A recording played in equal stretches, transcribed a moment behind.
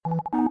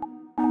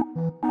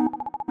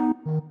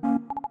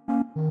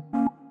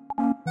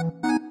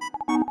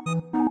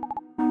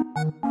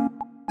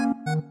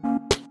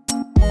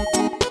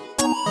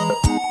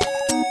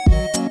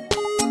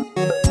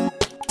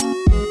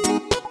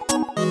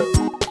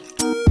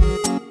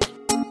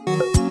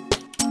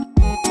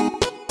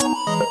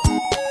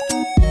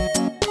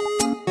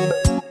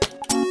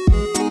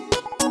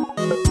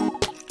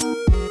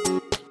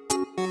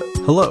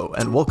Hello,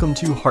 and welcome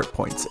to Heart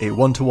Points, a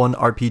one-to-one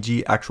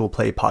RPG actual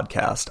play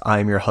podcast. I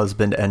am your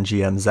husband and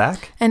GM,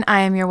 Zach. And I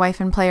am your wife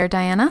and player,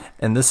 Diana.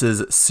 And this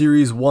is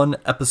Series 1,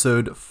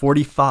 Episode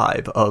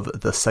 45 of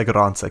the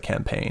Segurança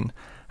campaign.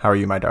 How are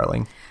you, my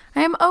darling?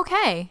 I am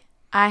okay.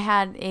 I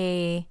had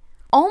a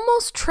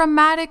almost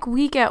traumatic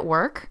week at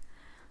work.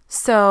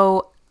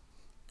 So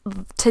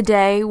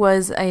today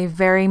was a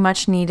very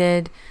much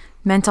needed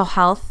mental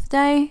health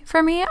day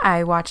for me.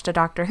 I watched a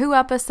Doctor Who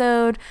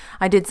episode.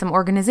 I did some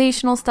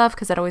organizational stuff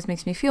because that always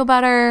makes me feel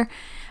better.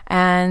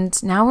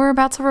 And now we're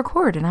about to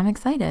record and I'm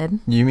excited.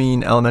 You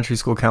mean elementary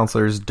school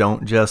counselors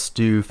don't just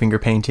do finger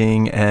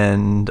painting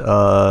and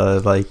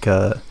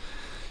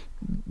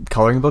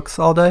coloring books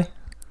all day?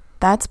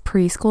 That's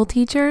preschool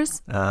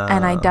teachers.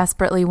 And I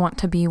desperately want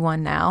to be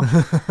one now.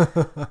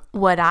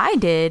 What I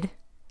did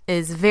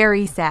is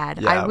very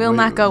sad. I will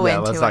not go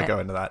into it. Let's not go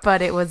into that.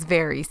 But it was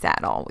very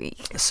sad all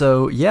week.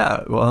 So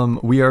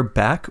we are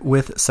back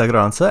with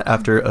Segurança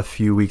after a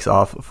few weeks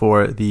off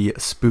for the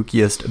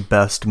spookiest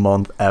best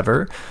month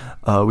ever.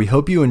 We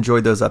hope you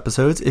enjoyed those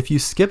episodes. If you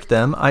skipped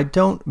them, I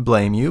don't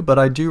blame you, but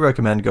I do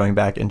recommend going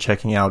back and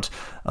checking out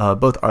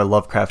both our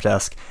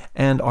Lovecraft-esque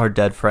and our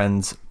Dead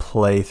Friends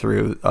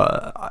playthrough.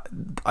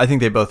 I think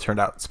they both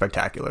turned out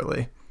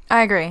spectacularly.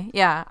 I agree.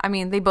 Yeah. I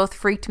mean, they both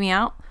freaked me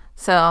out.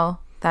 So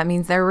that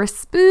means they were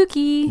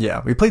spooky.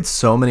 Yeah, we played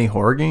so many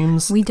horror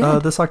games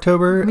this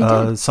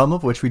October, some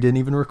of which we didn't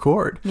even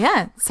record.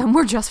 Yeah, some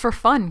were just for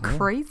fun. Yeah.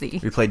 Crazy.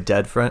 We played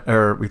Dead Friend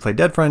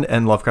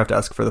and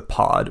Lovecraft-esque for the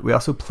pod. We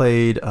also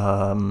played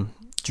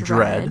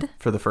Dread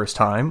for the first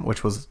time,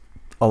 which was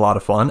a lot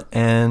of fun.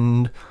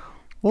 And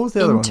what was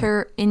the other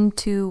one?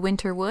 Into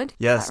Winterwood?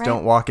 Yes, right?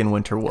 Don't Walk in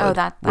Winterwood. Oh,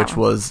 that which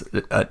one. Was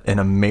an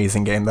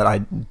amazing game that I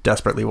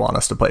desperately want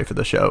us to play for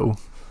the show.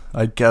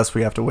 I guess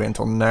we have to wait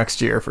until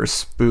next year for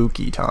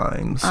spooky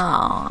times.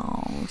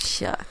 Oh,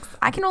 shucks.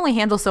 I can only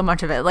handle so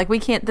much of it. Like,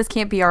 this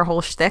can't be our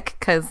whole shtick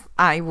because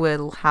I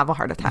will have a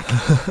heart attack.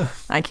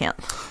 I can't.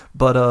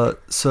 But,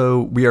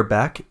 so we are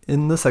back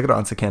in the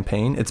Segurança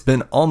campaign. It's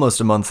been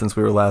almost a month since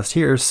we were last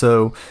here.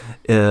 So,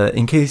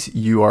 in case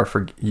you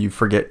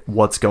forget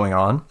what's going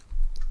on,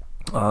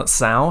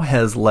 Sal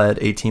has led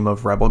a team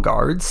of rebel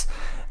guards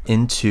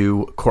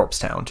into Corpse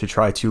Town to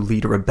try to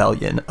lead a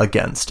rebellion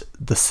against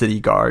the city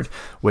guard,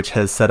 which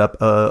has set up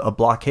a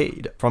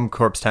blockade from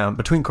Corpse Town,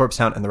 between Corpse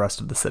Town and the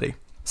rest of the city.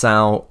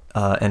 Sal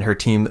and her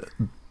team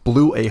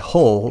blew a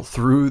hole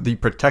through the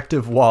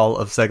protective wall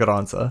of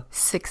Segurança.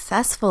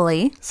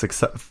 Successfully.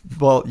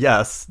 Well,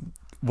 yes.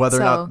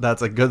 Whether or not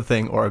that's a good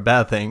thing or a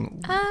bad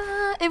thing.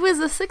 It was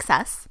a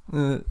success.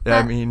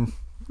 I mean,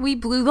 we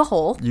blew the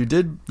hole. You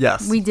did,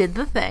 yes. We did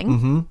the thing.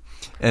 Mm-hmm.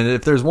 And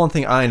if there's one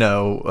thing I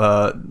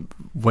know,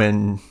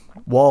 when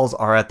walls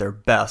are at their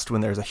best,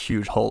 when there's a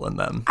huge hole in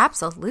them.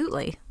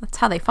 Absolutely. That's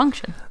how they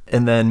function.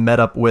 And then met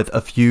up with a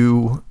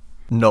few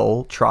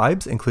Null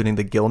tribes, including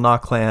the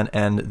Gilnaw clan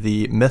and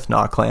the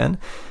Mythnaw clan,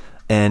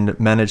 and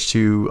managed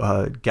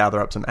to gather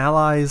up some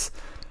allies,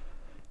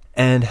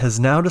 and has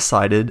now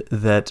decided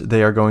that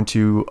they are going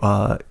to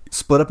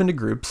split up into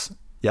groups.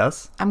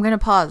 Yes? I'm going to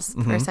pause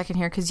for a second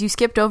here, because you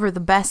skipped over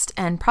the best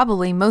and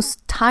probably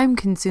most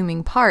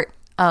time-consuming part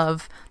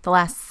of the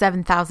last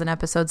 7,000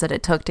 episodes that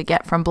it took to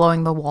get from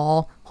blowing the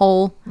wall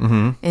hole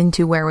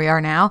into where we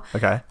are now.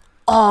 Okay.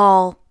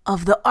 All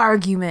of the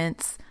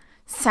arguments.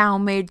 Sal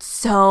made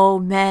so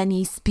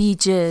many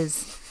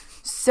speeches.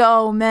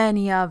 So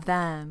many of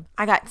them.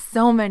 I got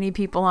so many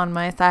people on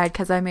my side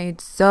because I made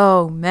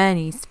so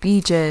many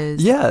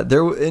speeches. Yeah,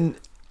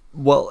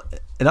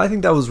 and I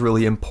think that was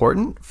really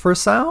important for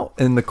Sal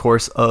in the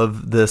course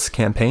of this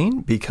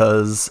campaign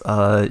because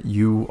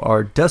you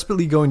are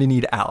desperately going to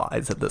need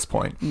allies at this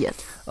point.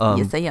 Yes.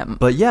 Yes, I am.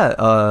 But yeah,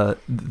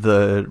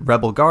 the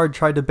Rebel Guard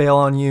tried to bail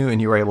on you and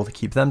you were able to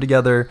keep them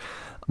together.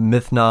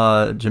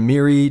 Mythna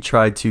Jamiri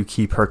tried to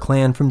keep her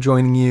clan from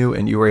joining you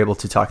and you were able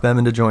to talk them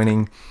into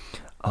joining.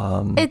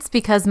 It's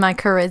because my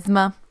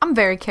charisma. I'm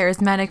very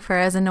charismatic for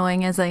as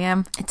annoying as I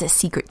am. It's a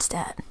secret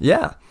stat.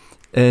 Yeah.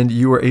 And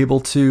you were able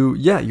to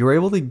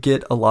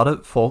get a lot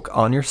of folk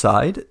on your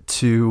side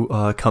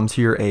to come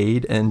to your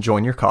aid and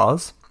join your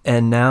cause.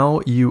 And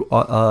now you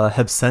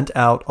have sent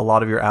out a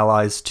lot of your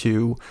allies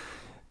to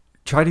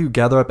try to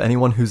gather up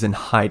anyone who's in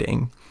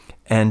hiding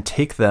and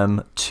take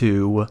them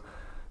to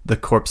the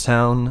Corpse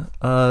Town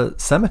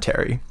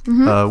cemetery,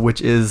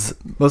 which is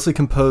mostly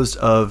composed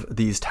of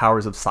these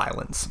towers of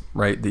silence,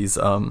 right? These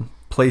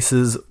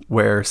places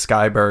where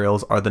sky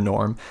burials are the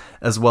norm,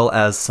 as well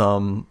as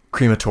some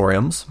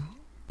crematoriums.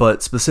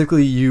 But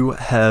specifically, you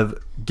have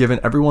given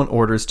everyone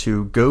orders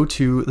to go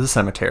to the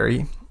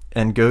cemetery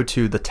and go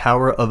to the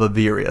Tower of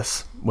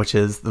Avirius, which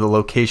is the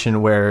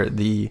location where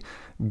the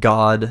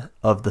god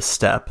of the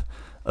steppe,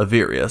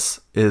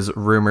 Avirius, is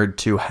rumored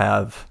to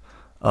have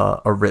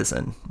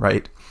arisen,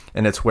 right?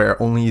 And it's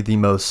where only the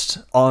most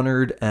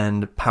honored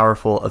and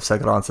powerful of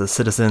Segurança's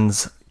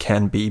citizens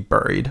can be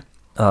buried.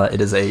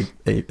 It is a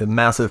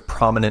massive,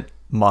 prominent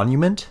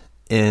monument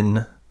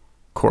in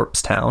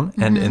Corpse Town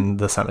and in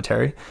the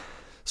cemetery.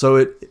 So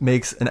it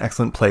makes an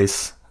excellent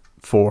place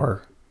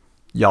for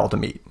y'all to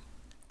meet.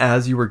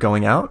 As you were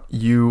going out,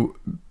 you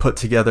put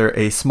together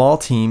a small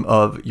team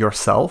of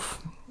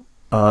yourself,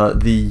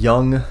 the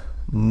young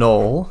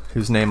Noel,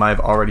 whose name I've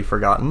already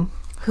forgotten.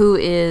 Who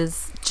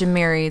is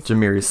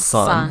Jamiri's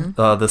son.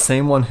 The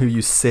same one who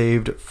you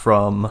saved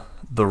from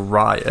the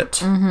riot.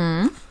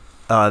 Mm-hmm.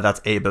 That's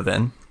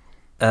Abavin.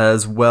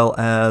 As well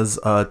as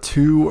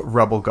 2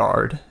 Rebel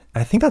Guard.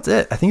 I think that's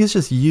it. I think it's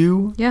just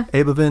you,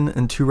 Abavin,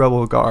 and 2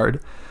 Rebel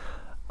Guard.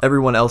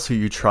 Everyone else who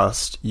you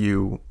trust,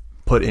 you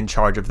put in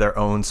charge of their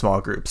own small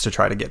groups to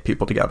try to get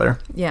people together.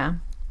 Yeah.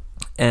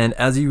 And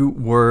as you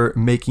were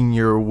making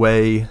your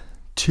way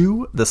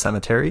to the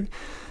cemetery,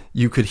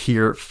 you could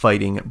hear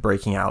fighting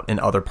breaking out in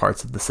other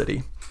parts of the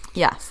city.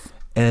 Yes.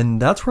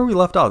 And that's where we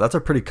left off. That's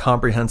a pretty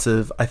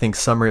comprehensive, I think,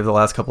 summary of the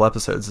last couple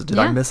episodes. Did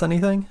I miss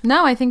anything?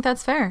 No, I think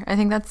that's fair. I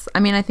think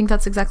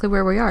that's exactly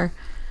where we are.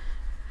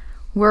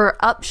 We're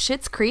up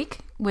Schitt's Creek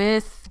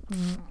with,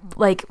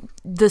 like,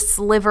 the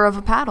sliver of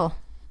a paddle.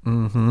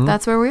 Mm-hmm.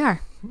 That's where we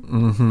are.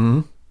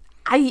 Mm-hmm.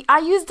 I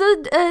used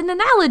an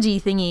analogy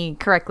thingy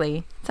correctly.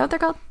 Is that what they're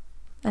called?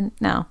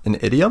 No. An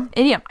idiom?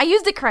 Idiom. I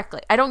used it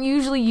correctly. I don't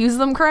usually use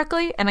them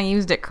correctly, and I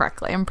used it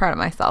correctly. I'm proud of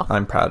myself.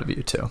 I'm proud of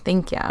you, too.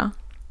 Thank you.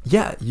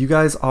 Yeah, you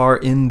guys are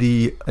in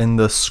the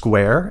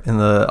square, in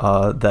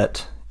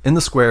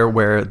the square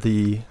where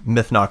the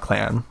Mythna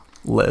clan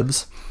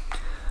lives.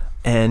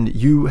 And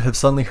you have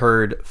suddenly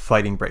heard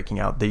fighting breaking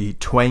out. The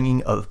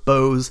twanging of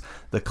bows,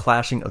 the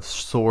clashing of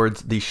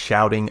swords, the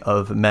shouting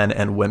of men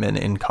and women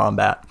in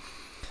combat.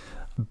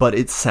 But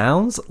it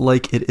sounds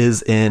like it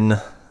is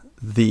in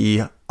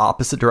the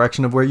opposite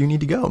direction of where you need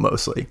to go,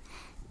 mostly.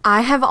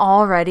 I have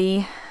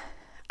already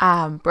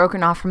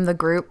broken off from the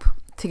group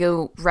to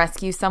go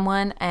rescue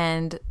someone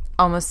and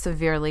almost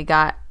severely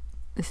got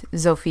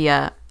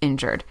Zofia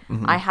injured.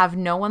 Mm-hmm. I have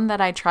no one that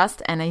I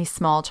trust and a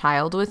small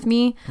child with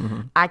me.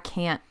 Mm-hmm. I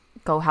can't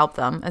go help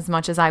them as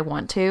much as I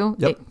want to.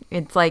 Yep.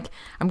 It's like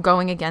I'm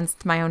going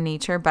against my own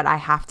nature, but I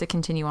have to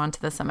continue on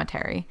to the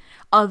cemetery.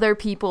 Other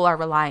people are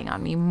relying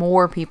on me.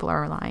 More people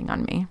are relying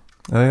on me.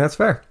 I think that's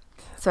fair.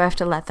 So I have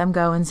to let them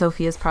go, and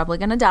Zofia's probably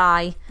going to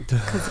die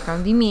because it's going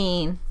to be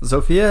mean.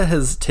 Zofia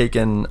has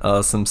taken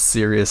some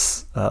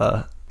serious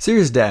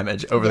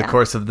damage over the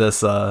course of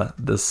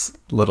this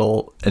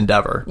little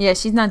endeavor. Yeah,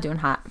 she's not doing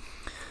hot.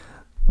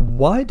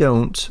 Why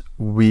don't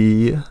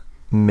we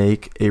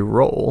make a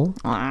roll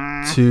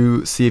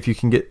to see if you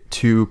can get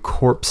to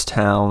Corpse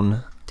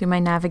Town? Do my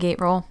navigate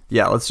roll?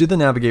 Yeah, let's do the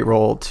navigate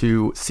roll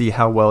to see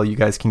how well you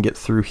guys can get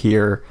through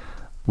here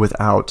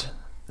without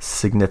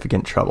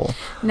significant trouble.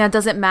 Now,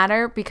 does it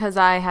matter because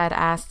I had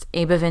asked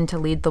Abavin to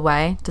lead the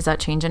way? Does that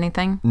change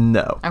anything?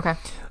 No. Okay.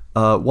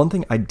 One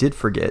thing I did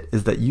forget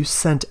is that you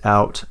sent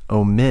out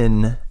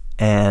Omin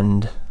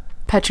and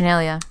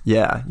Petronalia.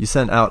 Yeah, you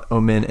sent out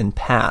Omin and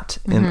Pat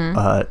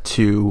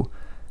to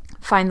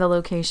find the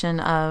location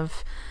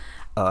of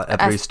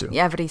Evaristo.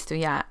 Evaristo,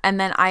 yeah. And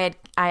then I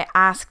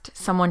asked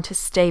someone to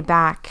stay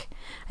back.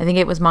 I think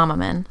it was Mama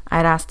Min. I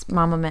had asked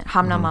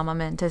Hamna Mama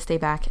Min to stay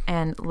back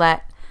and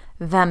let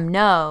them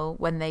know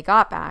when they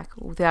got back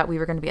that we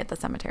were going to be at the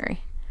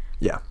cemetery.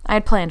 Yeah. I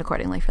had planned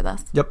accordingly for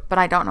this. Yep. But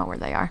I don't know where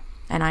they are.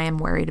 And I am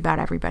worried about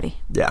everybody.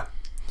 Yeah.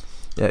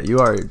 Yeah, you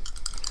are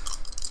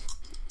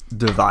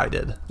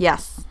divided.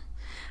 Yes.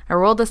 I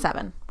rolled a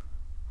 7.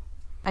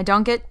 I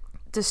don't get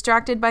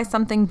distracted by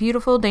something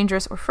beautiful,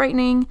 dangerous, or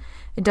frightening.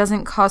 It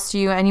doesn't cost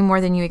you any more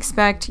than you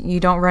expect. You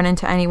don't run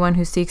into anyone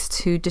who seeks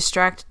to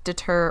distract,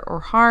 deter, or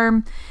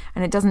harm.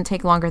 And it doesn't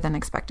take longer than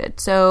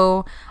expected.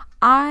 So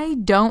I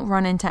don't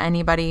run into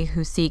anybody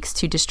who seeks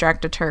to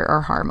distract, deter,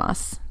 or harm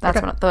us.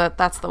 That's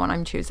that's the one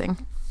I'm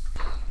choosing.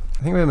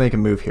 I think we're going to make a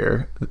move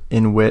here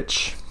in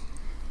which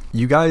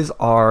you guys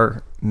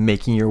are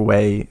making your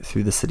way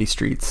through the city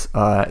streets.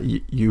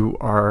 You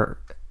are...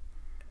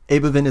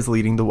 Abavin is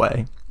leading the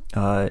way.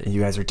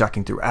 You guys are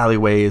ducking through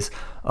alleyways,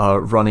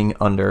 running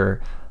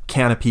under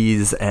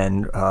canopies,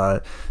 and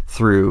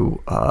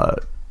through...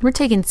 We're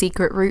taking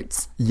secret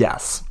routes.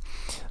 Yes.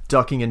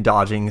 Ducking and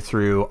dodging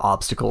through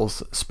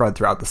obstacles spread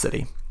throughout the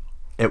city.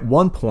 At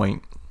one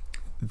point,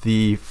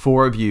 the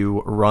 4 of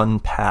you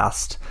run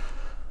past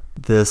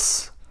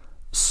this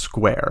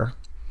square,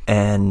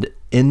 and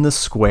in the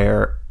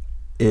square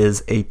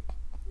is a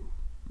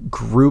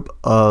group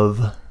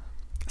of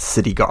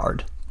city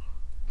guard,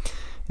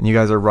 and you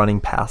guys are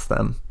running past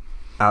them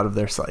out of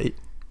their sight.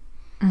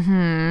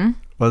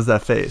 What is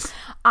that face?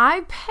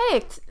 I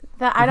picked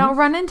that I don't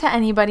run into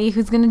anybody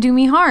who's going to do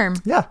me harm.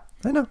 Yeah,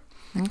 I know.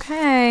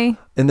 Okay.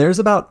 And there's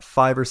about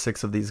 5 or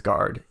 6 of these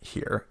guard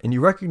here, and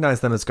you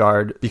recognize them as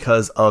guard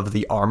because of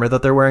the armor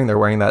that they're wearing. They're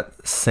wearing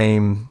that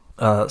same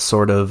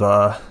sort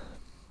of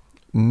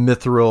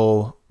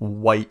mithril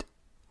white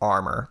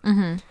armor,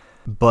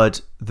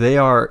 but they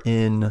are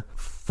in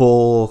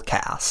full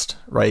cast,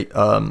 right?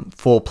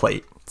 Full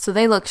plate. So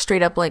they look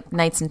straight up like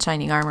knights in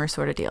shining armor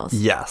sort of deals.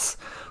 Yes,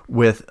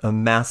 with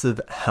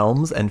massive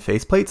helms and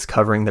faceplates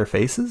covering their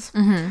faces.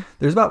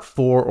 There's about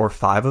 4 or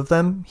 5 of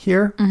them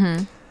here,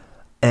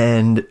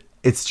 and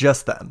it's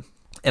just them.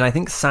 And I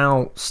think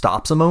Sal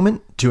stops a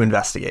moment to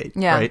investigate.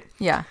 Yeah, right?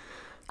 yeah.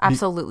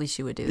 Absolutely,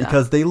 she would do that.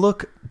 Because they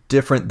look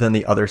different than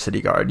the other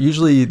city guard.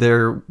 Usually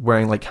they're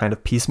wearing like kind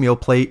of piecemeal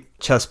plate,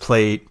 chest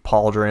plate,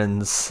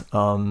 pauldrons.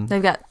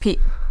 They've got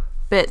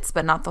bits,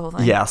 but not the whole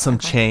thing. Yeah, some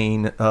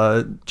chain,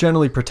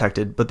 generally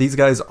protected. But these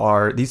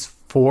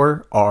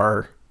 4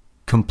 are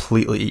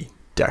completely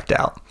decked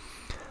out.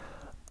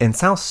 And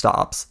Sal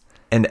stops,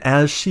 and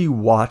as she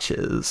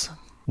watches,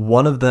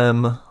 one of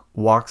them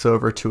walks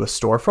over to a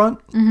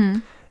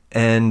storefront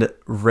and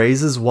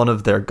raises one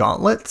of their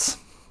gauntlets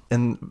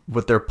and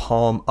with their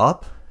palm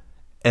up,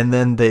 and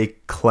then they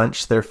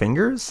clench their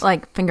fingers.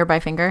 Like finger by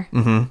finger?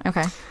 Mm-hmm.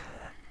 Okay.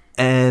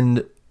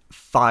 And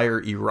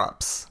fire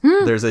erupts.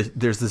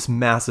 There's this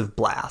massive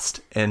blast,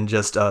 and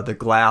just the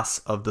glass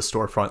of the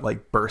storefront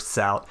like bursts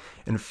out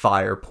and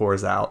fire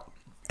pours out.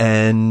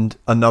 And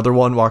another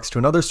one walks to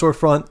another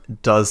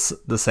storefront, does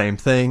the same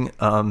thing,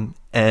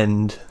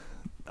 and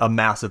a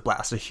massive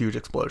blast, a huge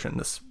explosion,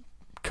 this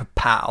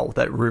kapow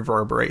that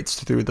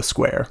reverberates through the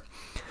square.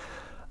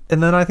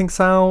 And then I think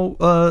Sal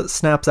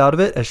snaps out of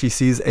it as she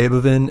sees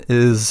Abovin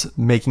is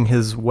making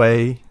his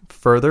way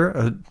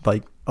further,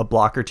 like a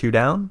block or 2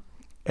 down,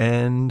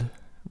 and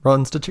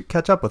runs to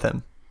catch up with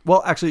him.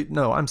 Well, actually,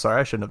 no, I'm sorry.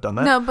 I shouldn't have done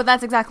that. No, but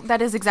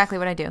that is exactly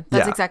what I do.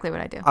 That's exactly what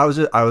I do.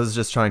 I was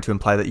just trying to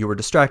imply that you were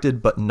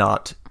distracted, but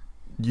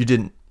you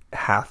didn't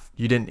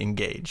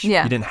engage.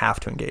 Yeah. You didn't have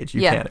to engage.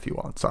 You can if you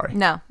want. Sorry.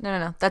 No.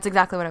 That's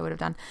exactly what I would have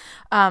done.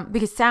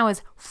 Because Sal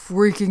is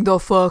freaking the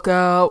fuck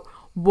out.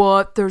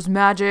 What? There's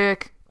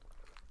magic.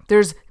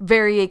 There's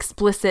very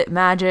explicit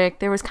magic.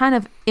 There was kind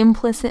of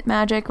implicit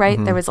magic, right?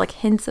 Mm-hmm. There was like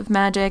hints of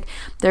magic.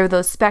 There were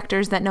those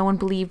specters that no one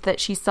believed that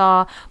she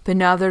saw, but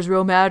now there's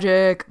real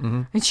magic,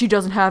 and she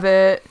doesn't have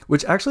it.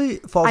 Which actually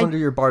falls under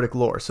your bardic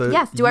lore. So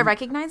yes, do I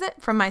recognize it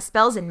from my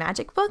spells and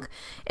magic book?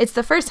 It's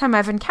the first time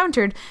I've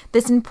encountered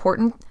this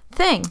important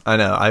thing. I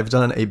know. I've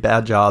done a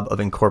bad job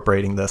of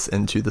incorporating this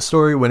into the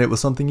story when it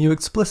was something you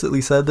explicitly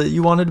said that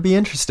you wanted to be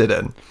interested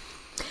in.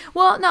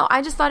 Well, no,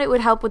 I just thought it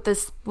would help with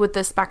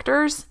the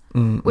specters,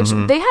 which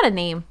they had a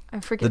name. I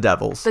forget. The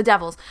devils. The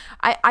devils.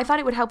 I thought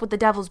it would help with the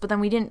devils, but then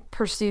we didn't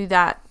pursue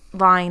that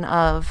line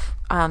of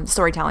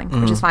storytelling,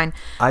 which is fine.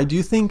 I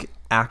do think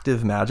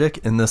active magic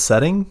in this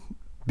setting,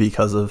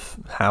 because of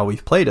how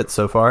we've played it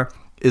so far,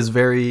 is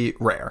very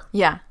rare.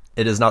 Yeah.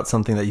 It is not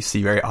something that you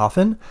see very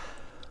often,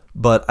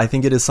 but I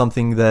think it is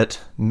something that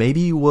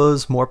maybe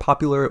was more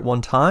popular at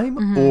one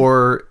time,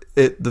 or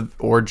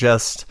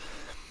just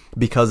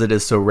because it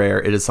is so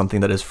rare, it is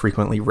something that is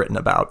frequently written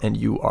about and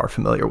you are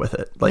familiar with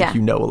it. Like, you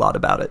know a lot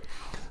about it.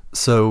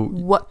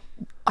 So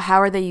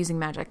how are they using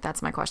magic?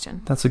 That's my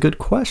question. That's a good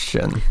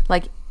question.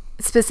 Like,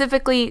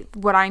 specifically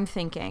what I'm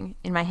thinking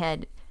in my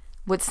head,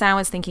 what Sam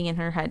is thinking in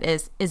her head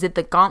is it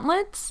the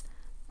gauntlets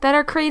that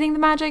are creating the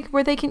magic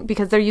where they can,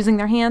 because they're using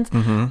their hands,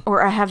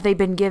 or have they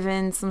been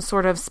given some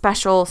sort of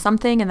special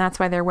something and that's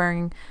why they're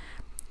wearing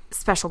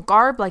special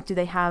garb? Like, do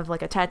they have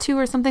like a tattoo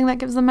or something that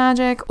gives them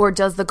magic? Or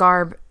does the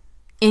garb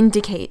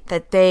indicate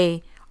that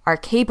they are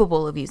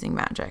capable of using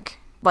magic,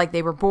 like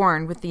they were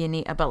born with the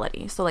innate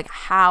ability? So like,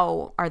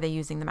 how are they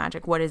using the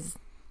magic?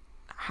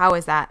 How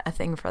is that a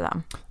thing for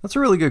them? That's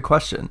a really good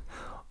question.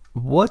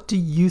 What do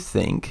you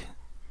think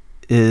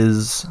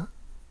is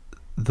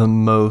the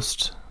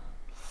most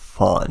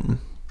fun?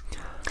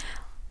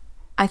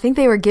 I think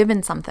they were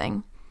given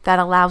something that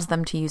allows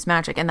them to use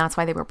magic, and that's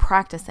why they were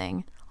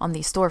practicing on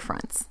these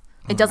storefronts.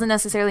 It doesn't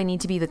necessarily need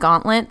to be the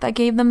gauntlet that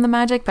gave them the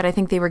magic, but I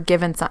think they were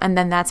given some, and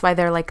then that's why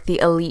they're like the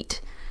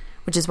elite,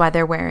 which is why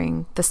they're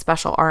wearing the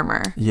special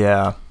armor.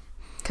 Yeah.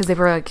 Because they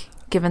were like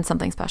given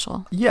something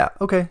special. Yeah.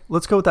 Okay.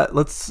 Let's go with that.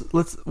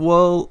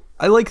 Well,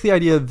 I like the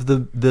idea of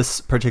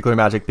this particular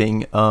magic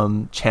being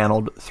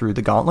channeled through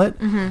the gauntlet.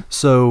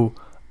 So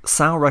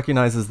Sal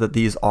recognizes that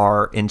these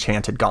are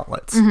enchanted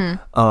gauntlets.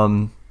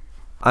 I'm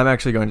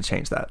actually going to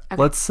change that.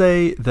 Okay. Let's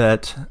say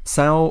that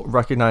Sal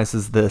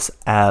recognizes this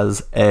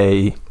as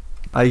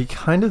I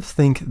kind of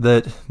think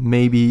that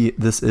maybe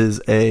this is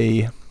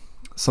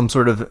some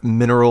sort of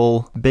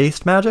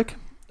mineral-based magic.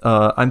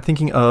 I'm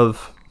thinking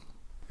of,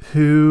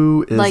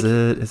 who is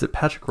it? Is it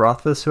Patrick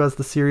Rothfuss who has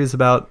the series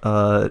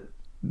about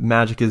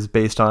magic is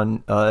based on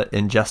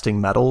ingesting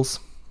metals?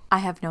 I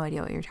have no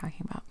idea what you're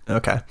talking about.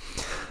 Okay.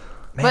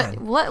 Man.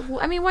 But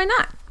why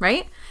not,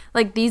 right?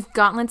 Like, these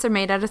gauntlets are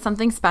made out of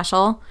something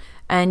special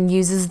and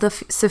uses the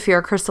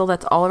Saphir crystal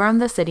that's all around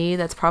the city,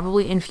 that's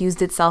probably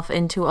infused itself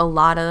into a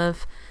lot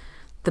of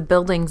the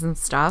buildings and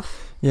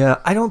stuff. Yeah,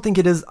 I don't think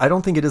it is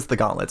the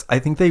gauntlets. I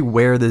think they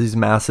wear these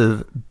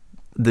massive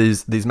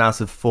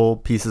full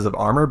pieces of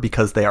armor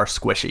because they are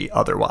squishy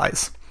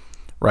otherwise,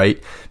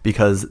 right?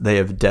 Because they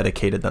have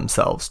dedicated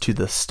themselves to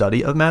the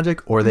study of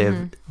magic, or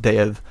they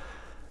have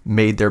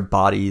made their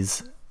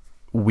bodies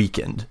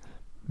weakened.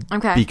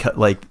 Okay.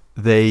 Because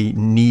they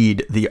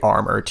need the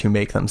armor to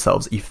make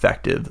themselves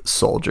effective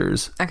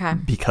soldiers. Okay.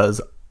 Because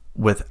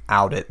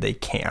without it they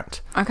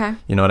can't. Okay.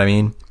 You know what I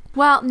mean?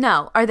 Well,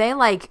 no. Are they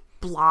like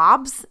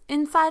blobs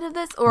inside of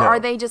this, or are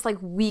they just like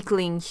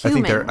weakling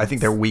humans? I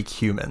think they're weak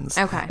humans.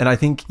 Okay. And I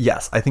think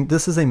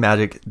this is a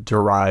magic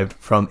derived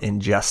from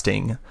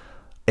ingesting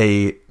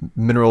a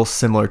mineral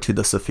similar to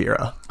the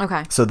Saphira.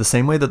 Okay. So the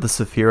same way that the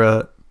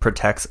Saphira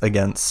protects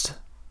against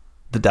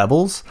the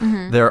devils,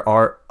 there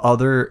are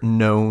other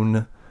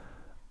known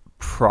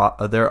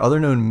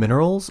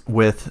minerals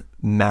with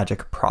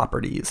magic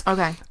properties.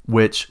 Okay.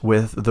 Which,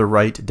 with the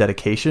right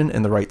dedication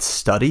and the right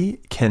study,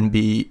 can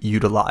be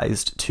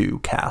utilized to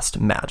cast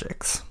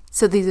magics.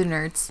 So these are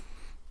nerds.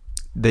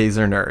 These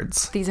are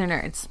nerds. These are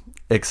nerds.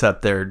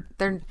 Except they're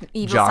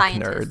evil jock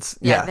scientists. nerds.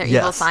 Yeah, they're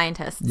evil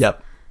scientists.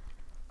 Yep.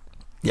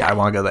 Yeah, I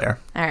want to go there.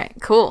 All right,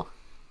 cool.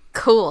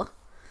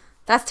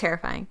 That's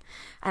terrifying.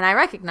 And I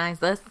recognize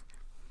this.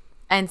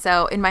 And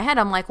so in my head,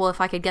 I'm like, well, if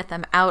I could get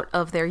them out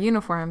of their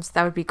uniforms,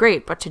 that would be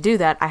great. But to do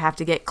that, I have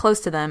to get close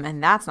to them,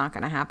 and that's not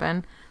going to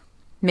happen.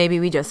 Maybe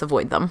we just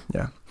avoid them.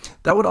 Yeah.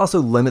 That would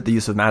also limit the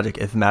use of magic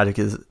if magic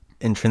is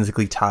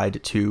intrinsically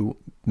tied to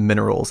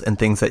minerals and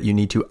things that you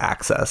need to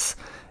access,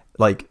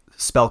 like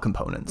spell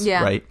components,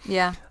 right?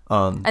 Yeah.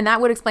 And that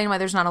would explain why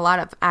there's not a lot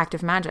of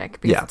active magic,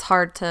 because it's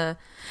hard to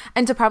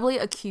probably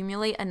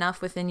accumulate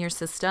enough within your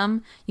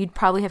system, you'd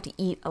probably have to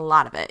eat a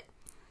lot of it.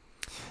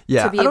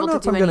 Yeah, to be able to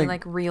do any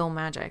like real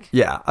magic.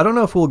 Yeah, I don't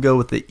know if we'll go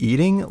with the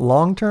eating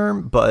long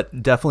term,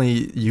 but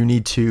definitely you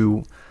need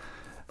to.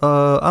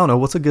 I don't know,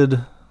 what's a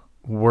good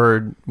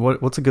word?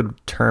 What's a good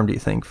term, do you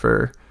think,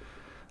 for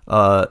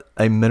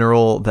a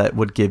mineral that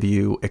would give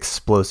you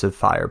explosive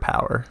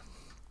firepower?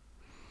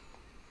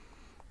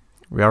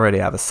 We already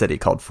have a city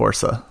called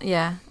Forza.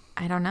 Yeah,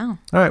 I don't know.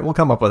 All right, we'll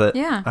come up with it.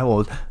 Yeah, I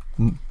will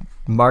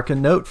mark a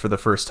note for the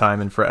first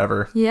time in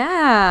forever.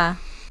 Yeah,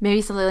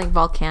 maybe something like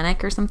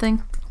volcanic or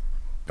something.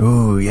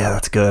 Ooh, yeah,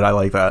 that's good. I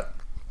like that.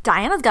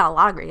 Diana's got a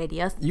lot of great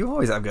ideas. You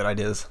always have good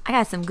ideas. I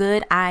got some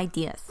good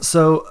ideas.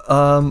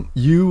 So,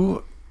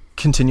 you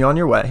continue on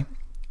your way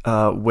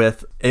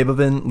with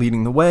Abavin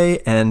leading the way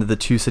and the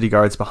 2 city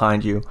guards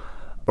behind you,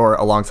 or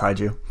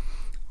alongside you.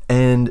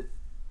 And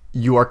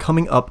you are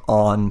coming up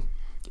on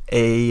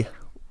a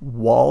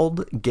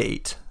walled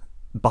gate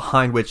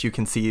behind which you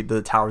can see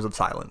the Towers of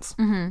Silence,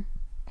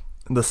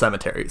 the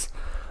cemeteries.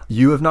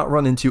 You have not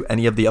run into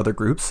any of the other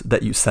groups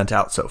that you sent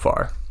out so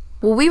far.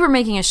 Well, we were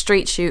making a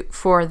straight shoot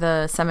for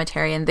the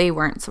cemetery, and they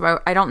weren't,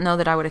 so I don't know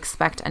that I would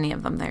expect any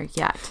of them there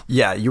yet.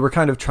 Yeah, you were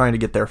kind of trying to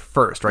get there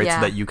first, right? Yeah.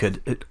 So that you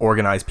could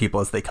organize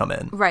people as they come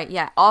in. Right,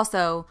 yeah.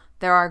 Also,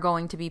 there are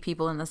going to be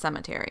people in the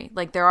cemetery.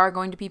 Like, there are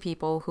going to be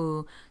people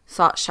who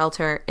sought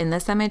shelter in the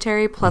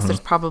cemetery, plus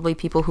there's probably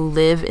people who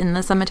live in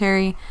the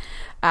cemetery.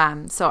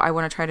 So I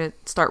want to try to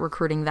start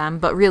recruiting them,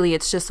 but really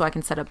it's just so I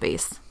can set up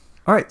base.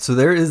 All right, so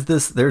there's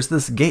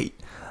this gate.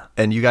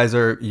 And you guys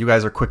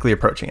are quickly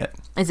approaching it.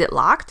 Is it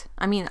locked?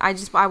 I mean,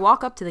 I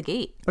walk up to the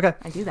gate. Okay.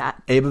 I do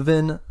that.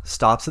 Abavin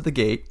stops at the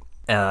gate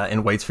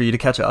and waits for you to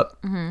catch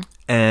up.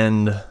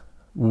 And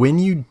when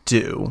you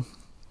do,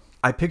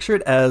 I picture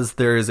it as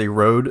there is a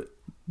road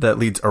that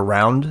leads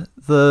around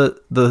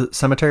the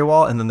cemetery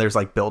wall, and then there's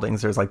like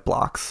buildings, there's like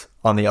blocks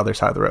on the other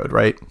side of the road,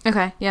 right?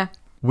 Okay, yeah.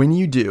 When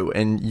you do,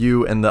 and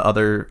you and the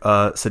other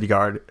city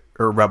guard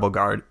or rebel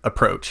guard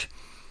approach,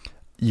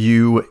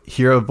 you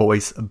hear a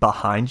voice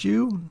behind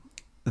you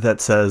that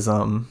says,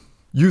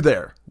 you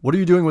there, what are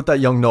you doing with that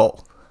young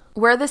knoll?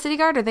 Where are the city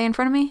guard? Are they in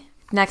front of me?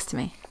 Next to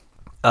me?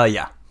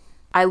 Yeah.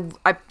 I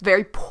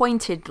very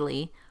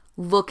pointedly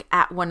look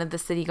at one of the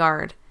city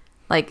guard,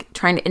 like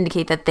trying to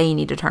indicate that they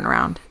need to turn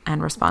around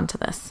and respond to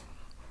this.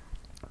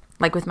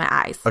 Like with my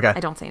eyes. Okay. I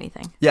don't say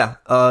anything. Yeah.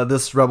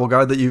 This rebel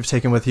guard that you've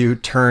taken with you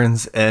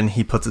turns and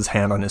he puts his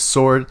hand on his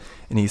sword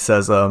and he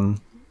says,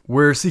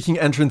 we're seeking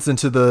entrance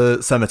into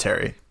the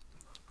cemetery.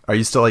 Are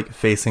you still like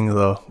facing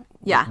the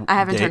Yeah, I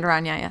haven't gate? turned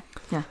around yet.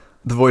 Yeah.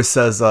 The voice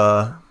says,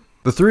 the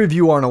 3 of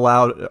you aren't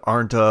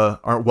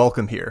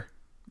welcome here.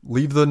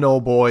 Leave the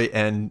knoll boy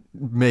and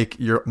make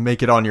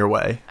it on your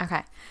way.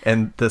 Okay.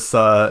 And this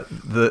one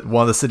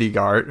of the city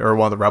guard or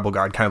one of the rebel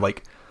guard kind of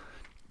like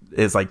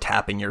is like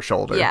tapping your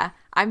shoulder. Yeah.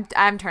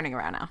 I'm turning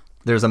around now.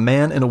 There's a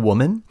man and a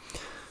woman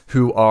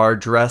who are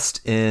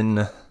dressed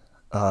in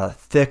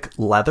thick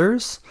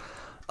leathers.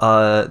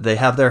 They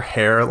have their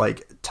hair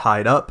like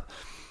tied up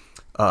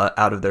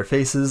out of their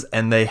faces,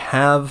 and they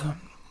have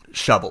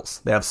shovels.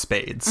 They have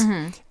spades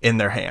in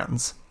their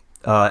hands,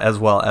 as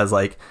well as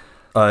like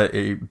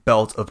a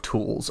belt of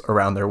tools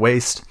around their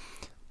waist.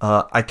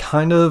 I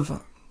kind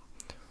of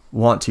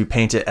want to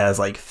paint it as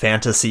like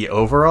fantasy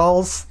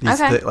overalls. These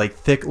like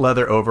thick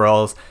leather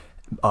overalls,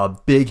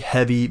 big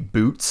heavy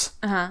boots.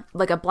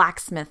 Like a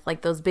blacksmith,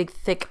 like those big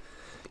thick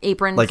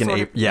aprons. Like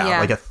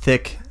like a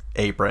thick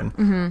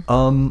apron.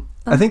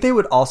 I think they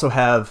would also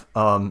have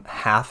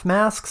half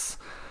masks,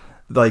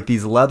 like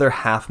these leather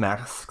half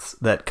masks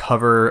that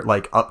cover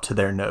like up to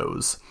their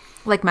nose.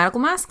 Like medical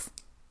masks?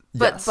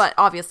 Yes. But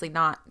obviously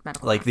not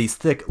medical like masks. These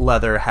thick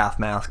leather half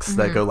masks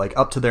that go like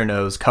up to their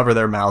nose, cover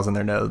their mouths and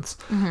their nose.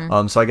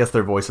 So I guess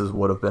their voices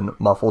would have been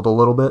muffled a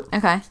little bit.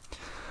 Okay.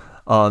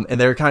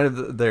 And they're kind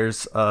of,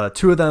 there's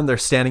 2 of them, they're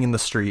standing in the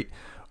street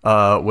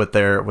with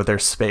their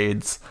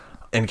spades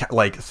and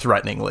like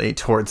threateningly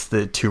towards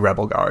the 2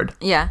 rebel guard.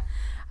 Yeah.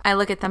 I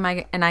look at them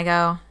and I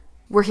go,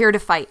 we're here to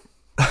fight.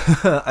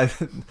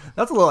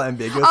 That's a little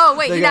ambiguous. Oh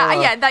wait, They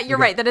yeah, go, that you're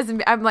right. That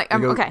isn't. I'm like,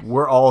 I'm they go, okay.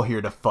 We're all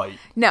here to fight.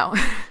 No,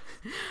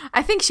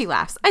 I think she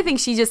laughs. I think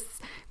she just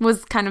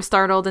was kind of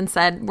startled and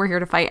said, "We're here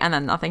to fight," and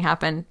then nothing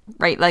happened.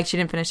 Right? Like she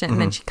didn't finish it, and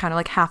then she kind of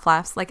like half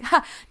laughs, like,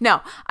 ha,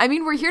 "No, I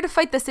mean we're here to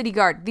fight the city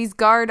guard. These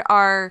guard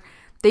are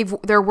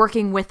they're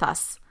working with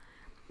us.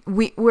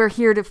 We're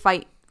here to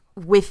fight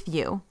with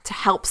you to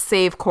help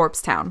save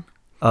Corpse Town."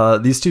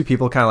 These two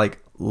people kind of like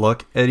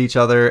look at each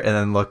other and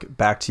then look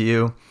back to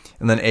you,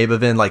 and then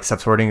Abavin like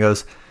steps forward and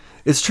goes,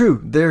 "It's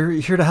true. They're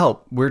here to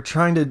help. We're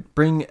trying to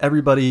bring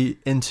everybody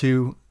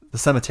into the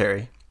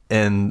cemetery."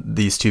 And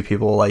these two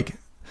people like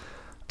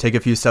take a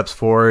few steps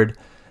forward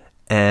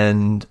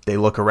and they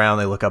look around,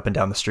 they look up and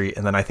down the street,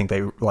 and then I think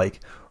they like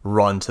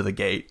run to the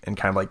gate and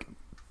kind of like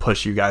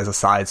push you guys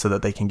aside so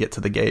that they can get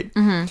to the gate.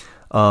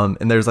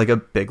 And there's like a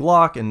big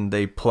lock, and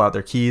they pull out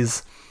their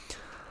keys.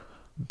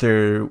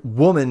 The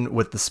woman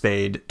with the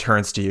spade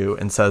turns to you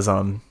and says,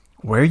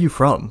 "Where are you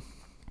from?"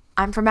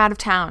 I'm from out of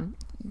town.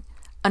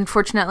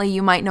 Unfortunately,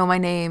 you might know my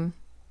name.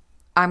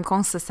 I'm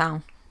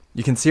Concession.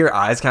 You can see her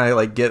eyes kind of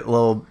like get a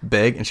little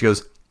big, and she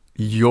goes,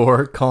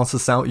 "You're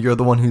Concession? You're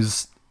the one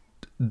who's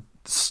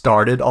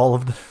started all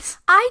of this?"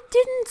 I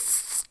didn't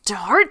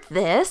start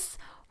this,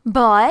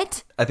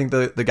 but... I think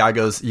the guy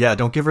goes, "Yeah,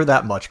 don't give her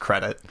that much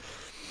credit."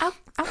 Oh,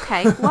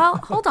 okay, well,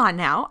 hold on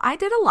now. I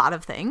did a lot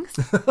of things.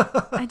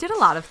 But I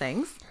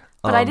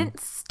didn't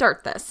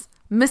start this.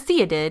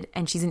 Messia did,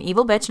 and she's an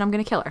evil bitch, and I'm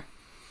going to kill her.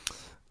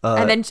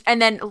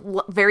 And then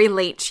very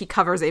late, she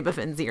covers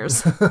Abafin's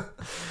ears.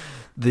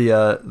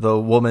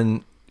 The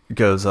woman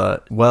goes,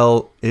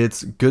 "Well,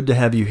 it's good to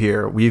have you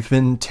here. We've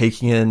been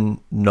taking in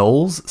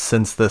gnolls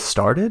since this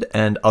started,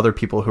 and other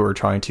people who are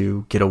trying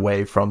to get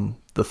away from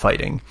the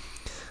fighting."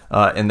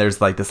 And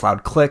there's like this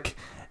loud click,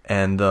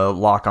 and the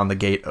lock on the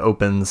gate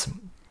opens,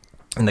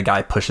 and the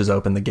guy pushes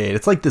open the gate.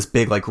 It's like this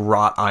big like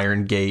wrought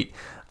iron gate.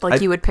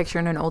 Like you would picture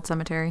in an old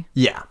cemetery.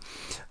 Yeah.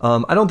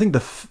 I don't think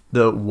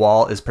the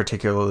wall is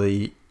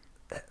particularly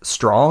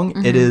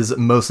strong. It is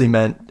mostly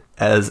meant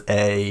as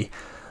a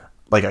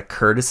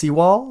courtesy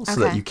wall so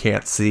that you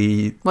can't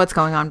see what's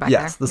going on back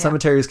there. Yes, the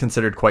cemetery is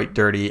considered quite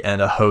dirty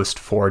and a host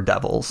for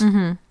devils.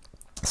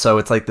 So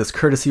it's like this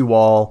courtesy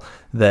wall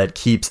that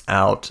keeps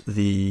out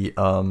the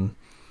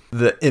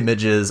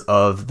images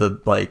of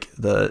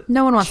the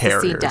no one wants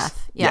carriers. to see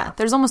death. Yeah.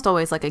 There's almost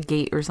always like a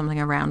gate or something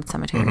around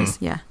cemeteries.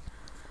 Yeah.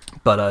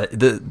 But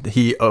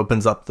he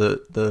opens up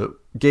the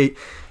gate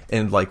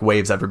and like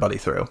waves everybody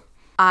through.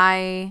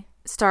 I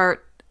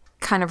start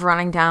kind of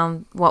running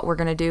down what we're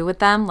going to do with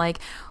them. Like,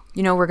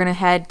 you know, we're going to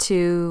head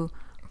to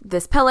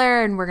this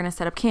pillar and we're going to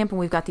set up camp, and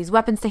we've got these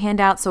weapons to hand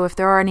out. So if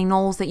there are any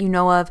gnolls that you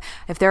know of,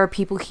 if there are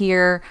people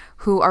here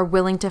who are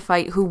willing to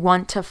fight, who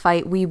want to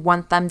fight, we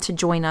want them to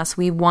join us.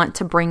 We want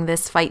to bring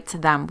this fight to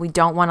them. We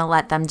don't want to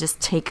let them just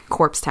take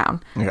Corpse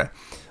Town. Okay.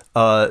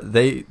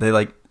 They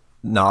like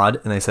nod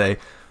and they say,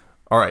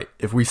 "All right,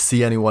 if we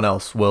see anyone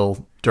else,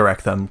 we'll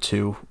direct them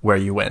to where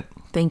you went."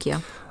 Thank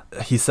you.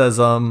 He says,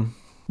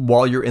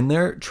 "While you're in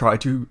there, try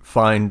to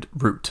find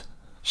Root.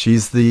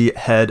 She's the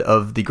head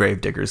of the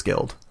Gravediggers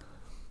Guild."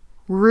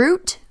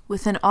 Root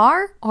with an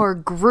R or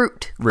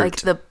Groot? Root.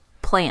 Like the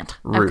plant.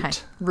 Root. Okay.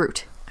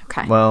 Root.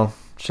 Okay. Well,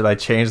 should I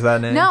change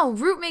that name? No,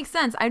 Root makes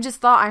sense. I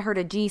just thought I heard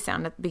a G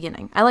sound at the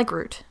beginning. I like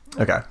Root.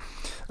 Okay.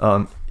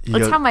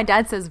 That's how my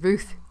dad says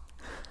Ruth.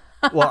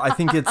 Well, I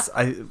think it's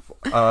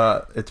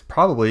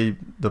probably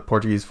the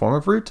Portuguese form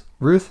of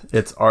Ruth.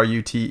 It's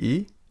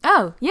Rute.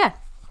 Oh, yeah.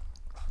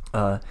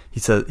 He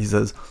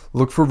says,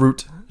 "Look for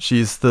Root.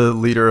 She's the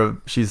leader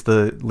of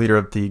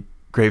the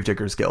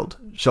Gravediggers Guild.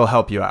 She'll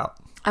help you out."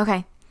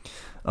 Okay.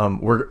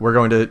 We're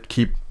going to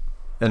keep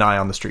an eye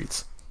on the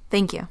streets.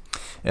 Thank you.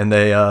 And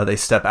they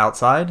step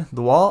outside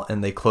the wall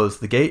and they close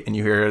the gate, and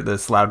you hear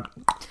this loud.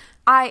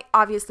 I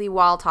obviously,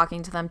 while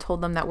talking to them,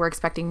 told them that we're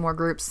expecting more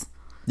groups.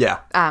 Yeah.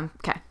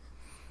 Okay.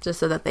 Just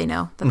so that they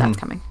know that that's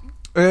coming.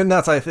 And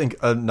that's, I think,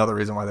 another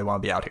reason why they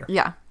want to be out here.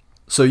 Yeah.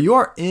 So you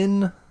are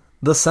in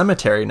the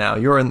cemetery now.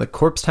 You're in the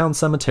Corpse Town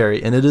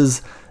Cemetery, and it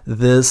is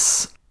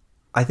this.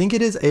 I think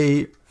it is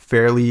a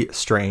fairly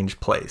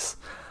strange place.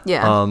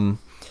 Yeah.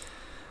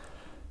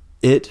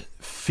 It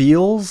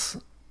feels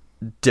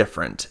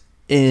different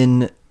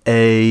in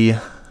the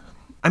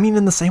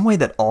same way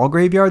that all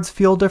graveyards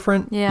feel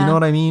different. Yeah. You know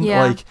what I mean?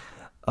 Yeah. Like,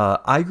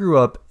 I grew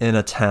up in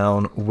a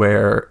town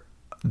where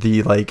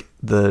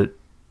the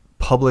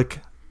public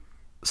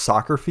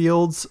soccer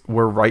fields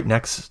were right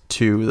next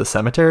to the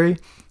cemetery,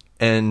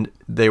 and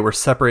they were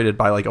separated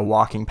by like a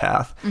walking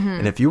path.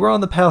 And if you were on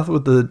the path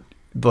with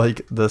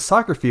the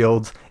soccer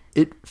fields,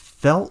 it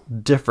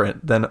felt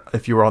different than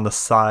if you were on the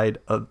side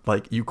of,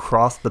 like, you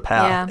crossed the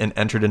path and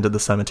entered into the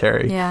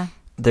cemetery. Yeah.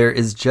 There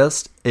is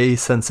just a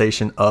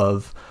sensation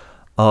of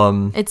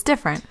it's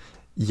different.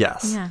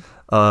 Yes.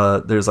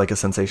 Yeah. There's like a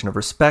sensation of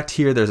respect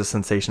here. There's a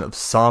sensation of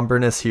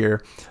somberness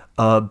here.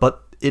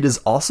 But it is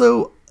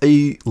also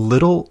a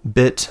little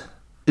bit,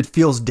 it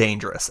feels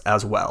dangerous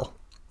as well.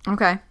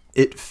 Okay.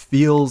 it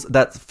feels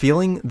that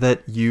feeling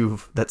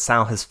that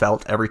Sal has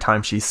felt every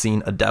time she's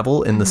seen a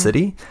devil in the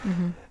city.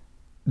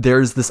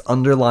 There's this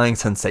underlying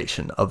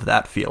sensation of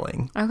that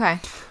feeling. Okay.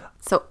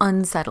 So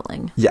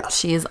unsettling. Yes.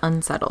 She is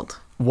unsettled.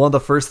 One of the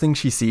first things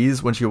she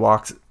sees when she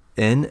walks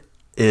in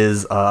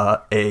is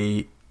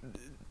a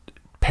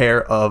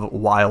pair of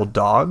wild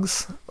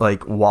dogs,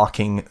 like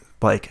walking,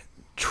 like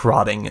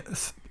trotting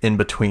in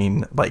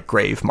between like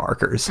grave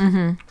markers.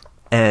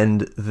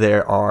 And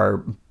there are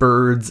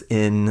birds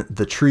in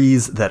the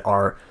trees that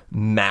are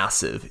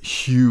massive,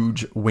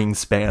 huge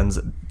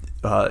wingspans,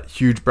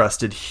 huge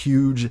breasted,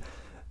 huge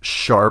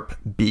sharp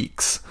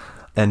beaks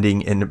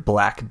ending in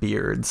black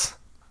beards.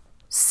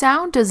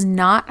 Sal does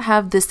not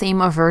have the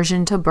same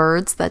aversion to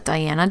birds that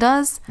Diana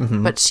does,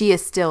 but she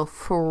is still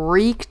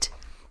freaked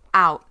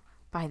out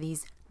by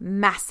these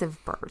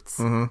massive birds.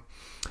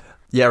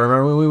 Yeah,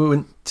 remember when we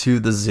went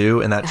to the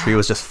zoo and that tree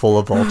was just full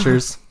of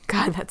vultures?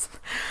 God,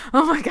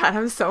 oh my God,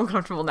 I'm so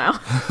uncomfortable now.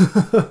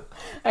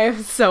 I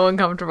am so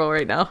uncomfortable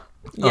right now.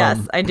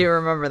 Yes, I do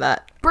remember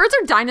that. Birds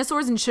are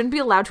dinosaurs and shouldn't be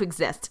allowed to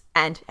exist.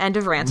 End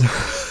of rant.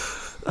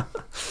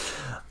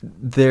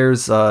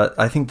 There's,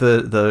 I think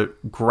the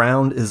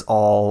ground is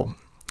all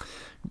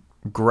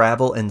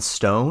gravel and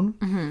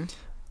stone.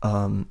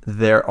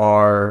 There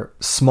are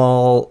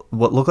small,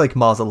 what look like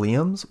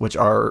mausoleums, which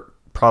are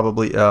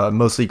probably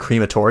mostly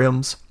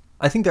crematoriums.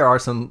 I think there are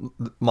some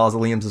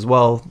mausoleums as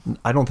well.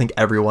 I don't think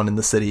everyone in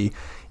the city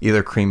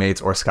either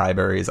cremates or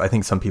skyburies. I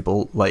think some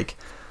people like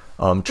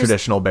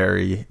traditional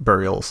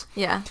burials.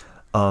 Yeah.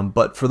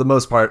 But for the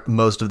most part,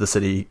 most of the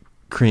city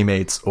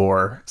cremates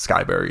or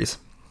skyburies.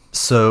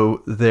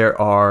 So there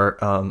are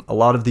a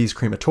lot of these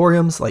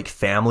crematoriums, like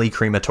family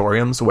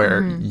crematoriums,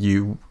 where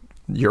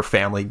your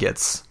family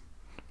gets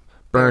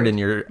burned and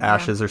your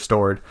ashes are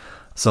stored.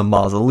 Some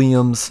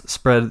mausoleums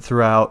spread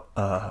throughout.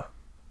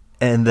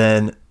 And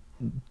then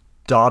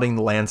dotting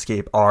the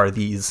landscape are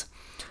these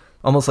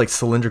almost like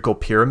cylindrical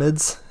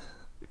pyramids,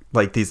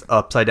 like these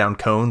upside down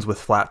cones with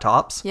flat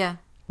tops. Yeah.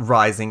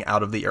 Rising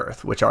out of the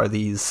earth, which are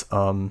these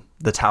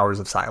the Towers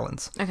of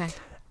Silence. Okay.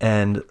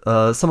 And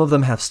some of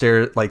them have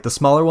stairs, like the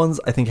smaller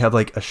ones, I think have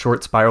like a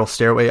short spiral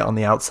stairway on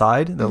the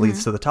outside that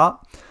leads to the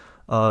top.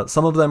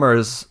 Some of them are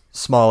as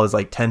small as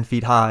like 10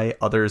 feet high.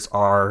 Others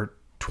are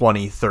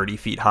 20, 30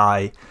 feet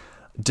high.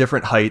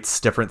 Different heights,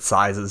 different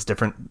sizes,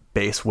 different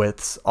base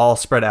widths, all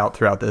spread out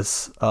throughout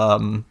this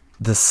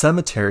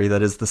cemetery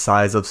that is the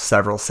size of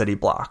several city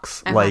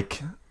blocks.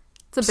 Like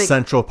it's a big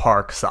Central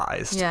Park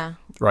sized. Yeah.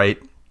 Right?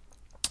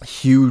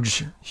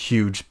 Huge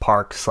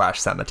park /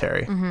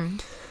 cemetery.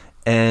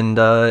 And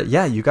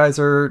yeah, you guys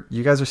are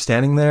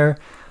standing there.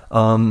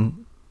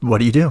 What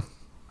do you do?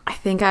 I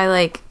think I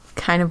like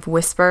kind of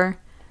whisper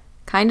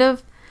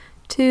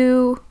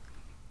to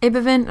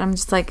Abavin. I'm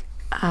just like,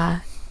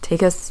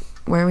 take us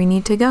where we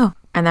need to go.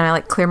 And then I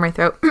like clear my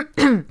throat.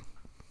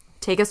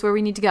 Take us where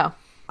we need to go.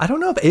 I don't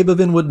know if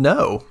Abavin would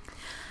know.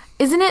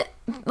 Isn't it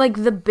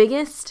like the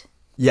biggest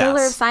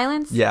pillar of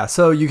silence? Yeah,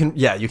 so you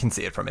can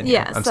see it from in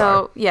here.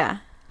 Yeah,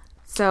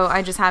 So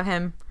I just have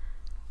him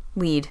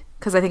lead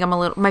because I think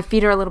my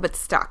feet are a little bit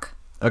stuck.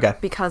 Okay.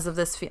 Because of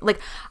this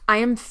like I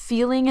am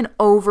feeling an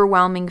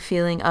overwhelming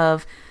feeling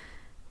of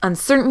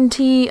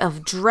uncertainty,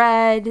 of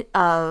dread,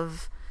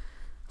 of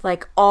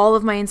like all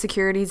of my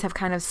insecurities have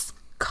kind of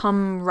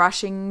come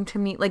rushing to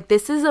me. Like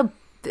this is a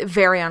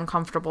very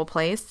uncomfortable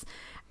place,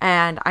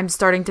 and I'm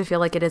starting to feel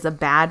like it is a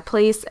bad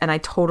place, and I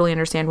totally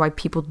understand why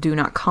people do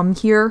not come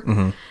here.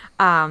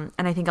 And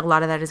I think a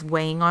lot of that is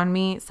weighing on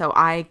me, so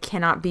I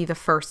cannot be the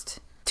first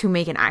to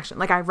make an action.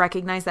 Like I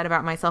recognize that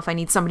about myself. I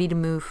need somebody to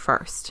move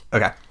first.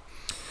 Okay.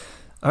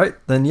 All right,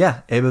 then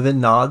yeah, Abavin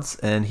nods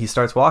and he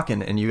starts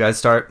walking, and you guys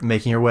start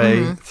making your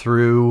way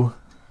through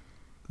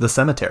the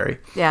cemetery.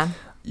 Yeah.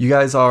 You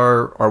guys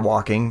are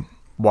walking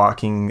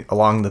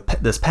along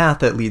this path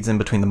that leads in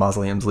between the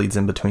mausoleums, leads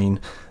in between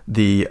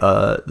the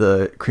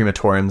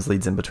crematoriums,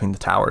 leads in between the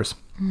towers.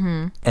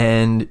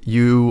 And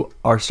you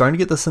are starting to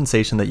get the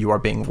sensation that you are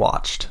being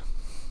watched.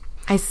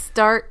 I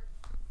start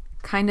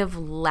kind of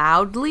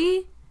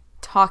loudly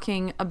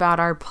talking about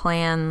our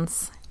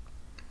plans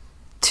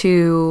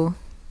to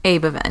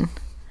Abavin.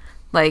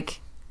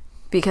 Like,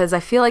 because I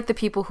feel like the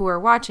people who are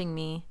watching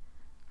me,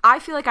 I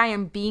feel like I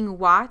am being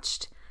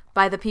watched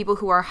by the people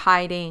who are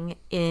hiding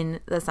in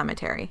the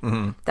cemetery.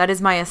 That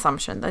is my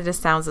assumption. That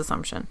just sounds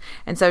assumption.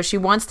 And so she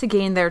wants to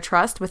gain their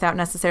trust without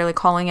necessarily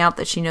calling out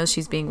that she knows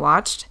she's being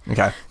watched.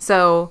 Okay.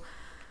 So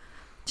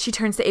she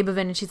turns to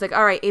Abavin and she's like,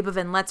 all right,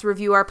 Abavin, let's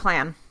review our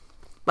plan.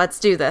 Let's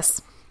do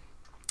this.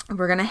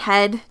 We're going to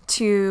head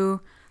to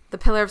the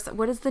pillar of...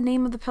 What is the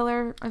name of the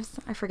pillar?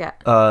 I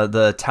forget.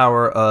 The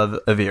Tower of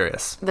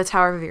Avirius. The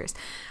Tower of Avirius.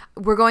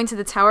 We're going to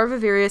the Tower of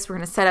Avirius. We're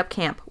going to set up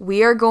camp.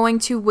 We are going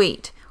to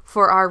wait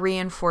for our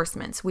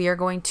reinforcements. We are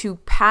going to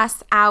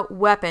pass out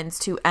weapons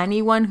to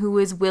anyone who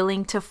is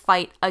willing to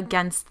fight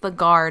against the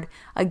guard,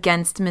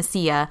 against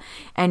Messia,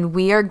 and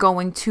we are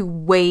going to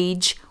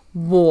wage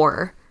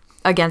war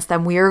against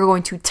them. We are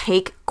going to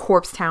take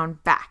Corpse Town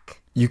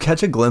back. You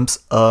catch a glimpse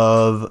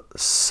of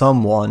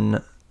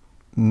someone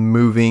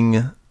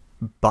moving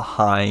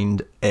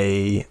behind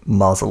a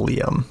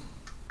mausoleum.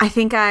 I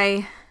think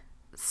I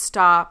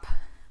stop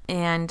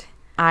and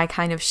I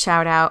kind of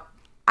shout out,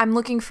 I'm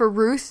looking for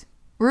Root.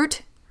 I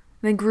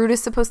think Root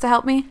is supposed to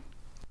help me.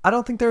 I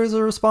don't think there is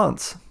a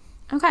response.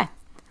 Okay.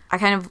 I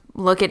kind of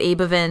look at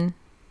Abavin.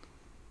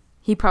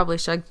 He probably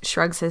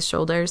shrugs his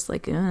shoulders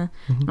like, I'm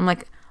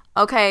like,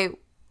 okay.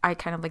 I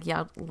kind of like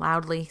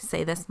loudly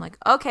say this. I'm like,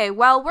 okay,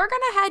 well, we're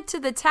going to head to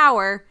the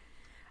tower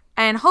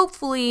and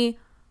hopefully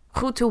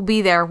Root will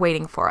be there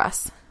waiting for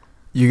us.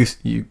 You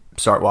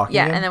start walking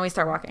Yeah, again? and then we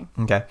start walking.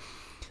 Okay.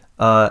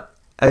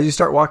 As you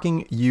start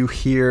walking, you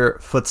hear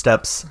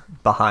footsteps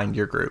behind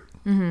your group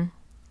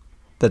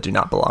that do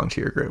not belong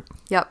to your group.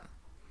 Yep.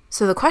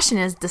 So the question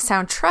is, does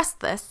Sound trust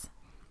this?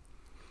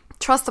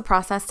 Trust the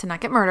process to not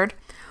get murdered?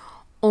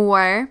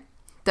 Or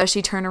does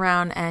she turn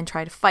around and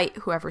try to fight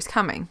whoever's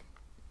coming?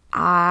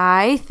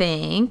 I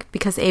think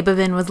because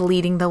Abavin was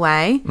leading the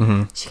way,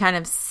 she kind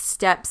of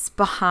steps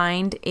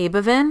behind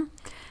Abavin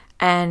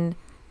and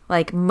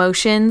like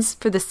motions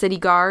for the city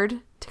guard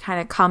to kind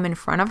of come in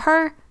front of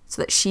her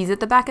so that she's at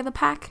the back of the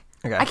pack.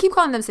 Okay. I keep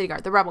calling them city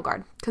guard, the rebel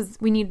guard, because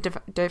we need to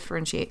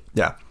differentiate.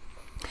 Yeah.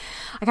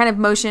 I kind of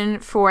motion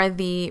for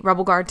the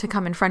rebel guard to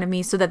come in front of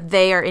me so that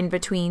they are in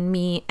between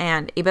me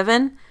and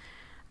Abavin,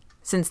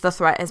 since the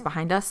threat is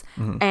behind us.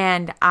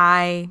 And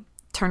I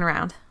turn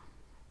around.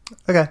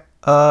 Okay.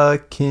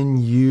 Can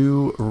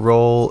you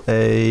roll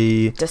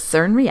a...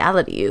 Discern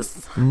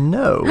realities.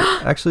 No.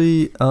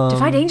 Actually...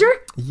 Defy danger?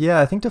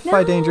 Yeah, I think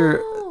defy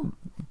danger,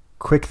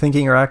 quick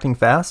thinking or acting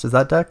fast. Is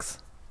that Dex?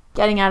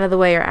 Getting out of the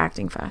way or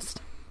acting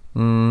fast.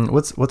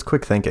 What's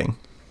quick thinking?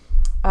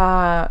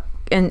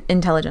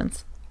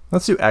 Intelligence.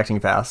 Let's do acting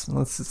fast.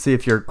 Let's see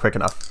if you're quick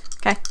enough.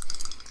 Okay.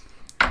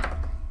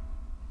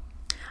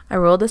 I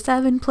rolled a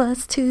 7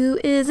 plus 2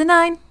 is a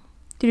 9.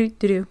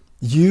 Do.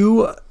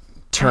 You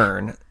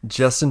turn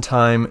just in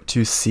time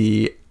to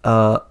see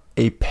a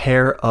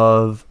pair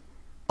of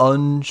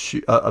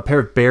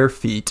bare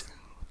feet,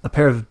 a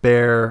pair of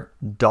bare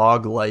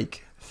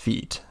dog-like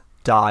feet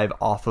dive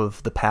off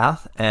of the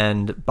path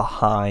and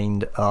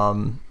behind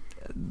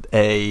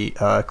a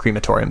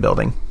crematorium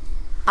building.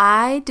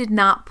 I did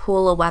not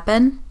pull a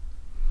weapon.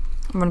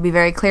 I'm going to be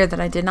very clear that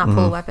I did not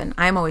pull a weapon.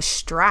 I'm always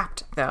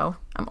strapped, though.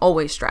 I'm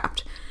always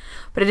strapped.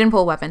 But I didn't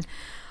pull a weapon.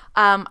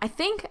 I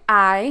think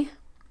I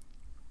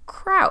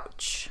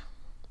crouch.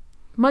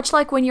 Much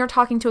like when you're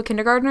talking to a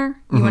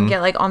kindergartner, you want to get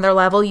like on their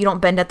level. You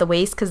don't bend at the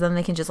waist because then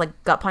they can just like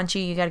gut punch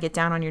you. You got to get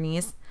down on your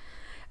knees.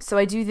 So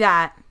I do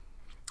that.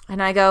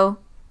 And I go,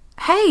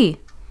 hey,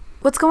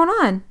 what's going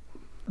on?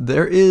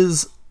 There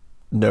is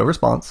no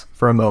response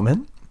for a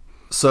moment.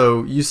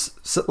 So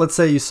let's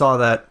say you saw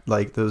that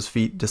like those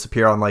feet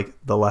disappear on like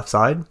the left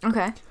side.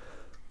 Okay.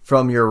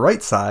 From your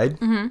right side,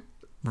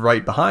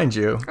 right behind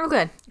you, Oh,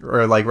 good.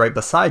 or like right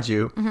beside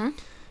you,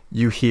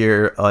 you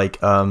hear like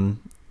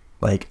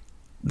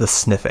the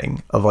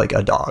sniffing of like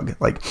a dog.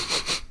 Like,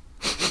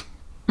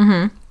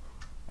 I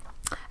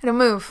don't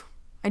move.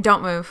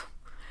 I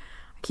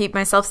keep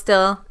myself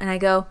still and I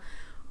go,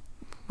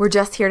 we're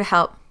just here to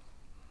help.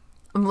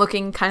 I'm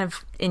looking kind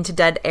of into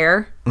dead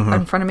air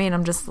in front of me and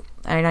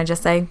I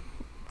just say,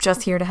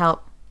 just here to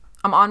help.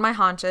 I'm on my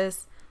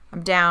haunches.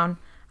 I'm down.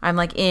 I'm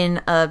like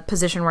in a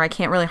position where I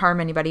can't really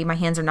harm anybody. My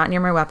hands are not near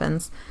my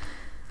weapons.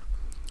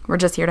 We're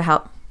just here to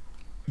help.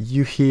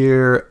 you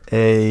hear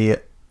a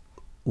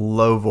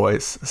low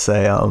voice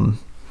say,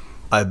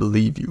 I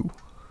believe you.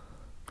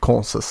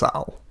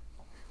 Conceição.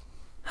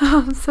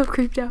 I'm so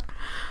creeped out.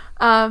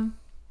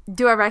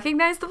 Do I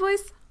recognize the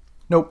voice?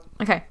 Nope.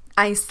 Okay.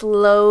 I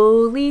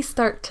slowly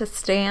start to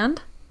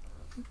stand.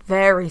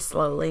 Very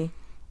slowly.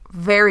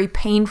 Very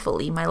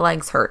painfully. My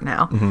legs hurt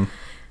now. Mm-hmm.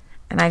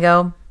 And I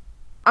go,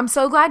 I'm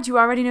so glad you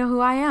already know who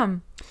I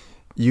am.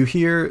 You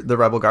hear the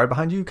rebel guard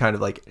behind you kind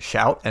of like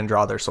shout and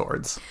draw their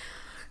swords.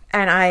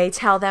 And I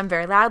tell them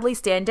very loudly,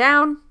 stand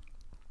down,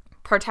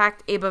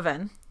 protect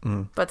Abavin,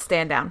 but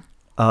stand down.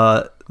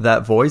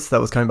 That voice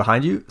that was coming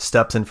behind you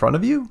steps in front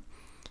of you,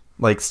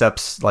 like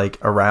steps like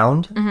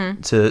around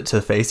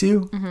to face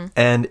you. Mm-hmm.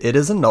 And it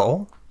is a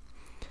gnoll.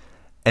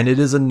 And it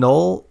is a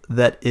gnoll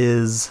that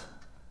is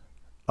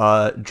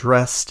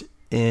dressed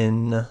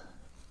in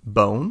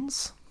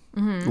bones,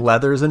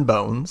 leathers and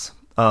bones,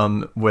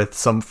 with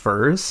some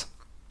furs.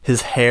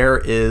 His hair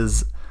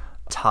is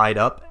tied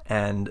up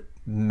and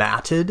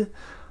matted.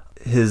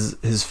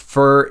 His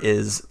fur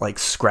is like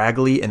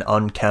scraggly and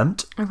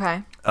unkempt.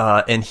 Okay.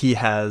 And he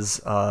has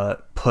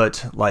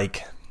put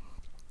like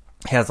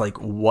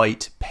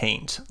white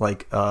paint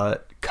like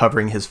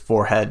covering his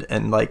forehead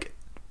and like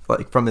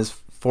from his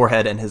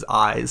forehead and his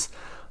eyes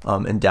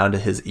and down to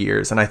his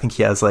ears. And I think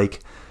he's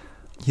like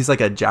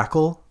a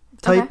jackal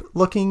type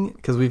looking,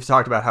 because we've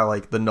talked about how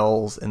like the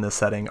gnolls in this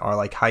setting are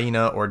like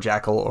hyena or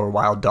jackal or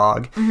wild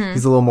dog. Mm-hmm.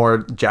 He's a little more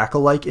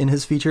jackal-like in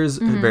his features,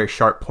 very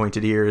sharp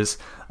pointed ears,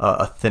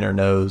 a thinner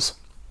nose,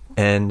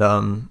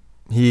 and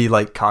he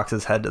like cocks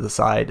his head to the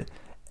side,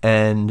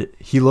 and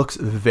he looks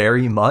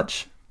very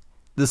much,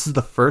 this is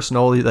the first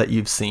gnoll that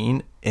you've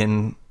seen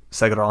in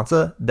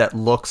segurança that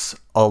looks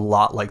a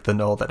lot like the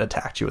gnoll that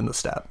attacked you in the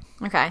steppe.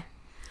 Okay.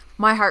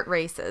 My heart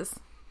races.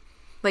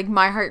 Like,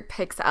 my heart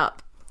picks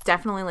up.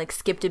 Definitely, like,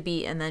 skipped a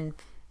beat and then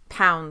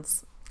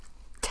pounds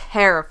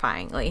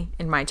terrifyingly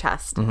in my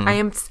chest. I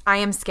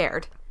am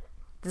scared.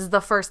 This is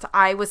the first.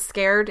 I was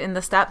scared in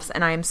the steps,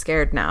 and I am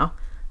scared now.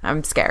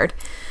 I'm scared.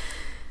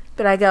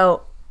 But I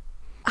go,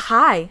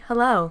 hi,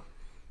 hello.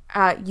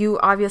 You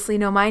obviously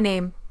know my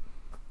name.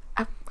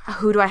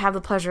 Who do I have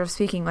the pleasure of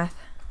speaking with?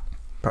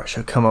 Probably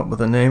should come up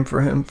with a name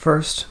for him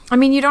first. I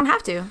mean, you don't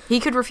have to. He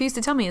could refuse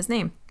to tell me his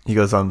name. He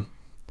goes,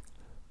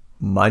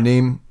 my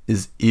name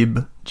is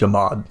Ib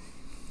Jamad.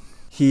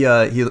 He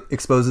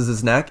exposes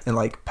his neck and,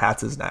 like,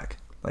 pats his neck.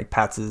 Like,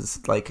 pats his,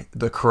 like,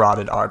 the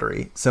carotid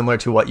artery. Similar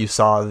to what you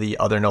saw the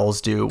other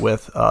gnolls do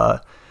with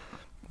Mithna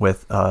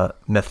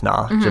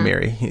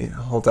Jamiri. He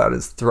holds out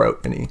his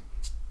throat and he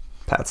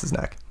pats his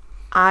neck.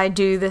 I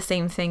do the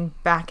same thing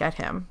back at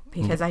him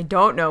because I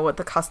don't know what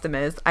the custom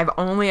is. I've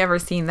only ever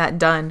seen that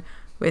done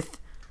with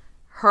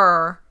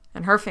her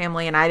and her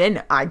family, and I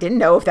didn't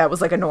know if that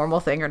was like a normal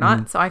thing or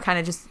not. So I kind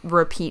of just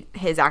repeat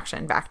his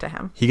action back to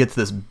him. He gets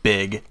this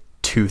big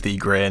toothy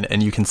grin,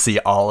 and you can see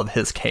all of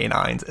his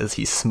canines as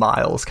he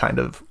smiles kind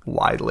of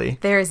widely.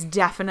 There is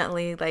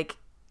definitely like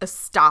a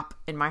stop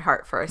in my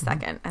heart for a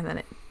second, and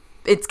then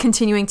it's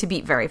continuing to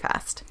beat very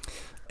fast.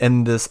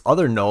 And this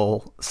other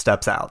gnoll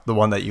steps out, the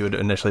one that you had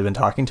initially been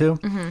talking to.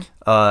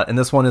 And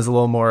this one is a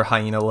little more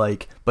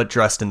hyena-like, but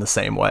dressed in the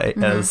same way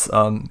as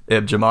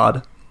Ib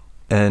Jamad.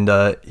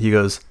 And he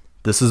goes,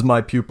 this is my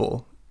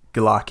pupil,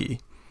 Gilaki.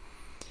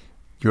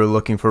 You're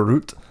looking for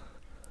Root?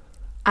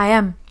 I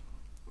am.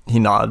 He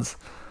nods.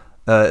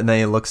 And then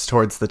he looks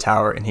towards the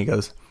tower and he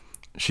goes,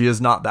 she is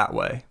not that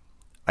way.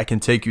 I can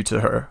take you to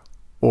her,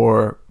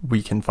 or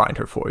we can find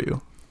her for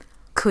you.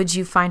 Could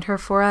you find her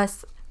for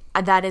us?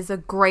 That is a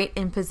great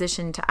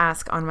imposition to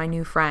ask on my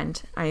new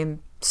friend. I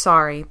am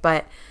sorry,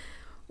 but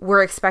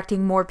we're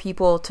expecting more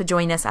people to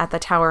join us at the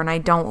tower, and I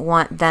don't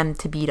want them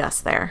to beat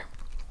us there.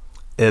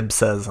 Ib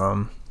says,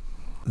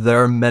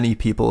 there are many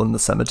people in the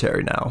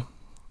cemetery now.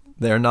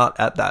 They're not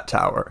at that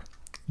tower.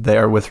 They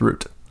are with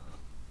Root.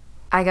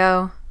 I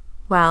go,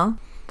 well,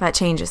 that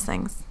changes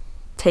things.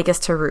 Take us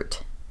to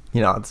Root.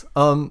 He nods.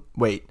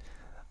 Wait.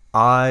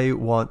 I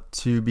want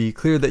to be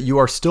clear that you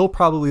are still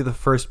probably the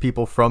first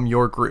people from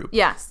your group.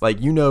 Yes.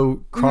 Like, you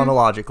know,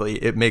 chronologically,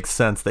 it makes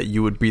sense that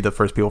you would be the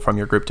first people from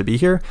your group to be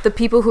here. The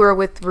people who are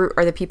with Root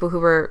are the people who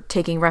were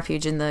taking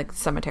refuge in the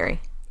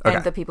cemetery. Okay.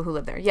 And the people who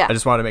live there. Yeah. I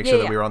just wanted to make sure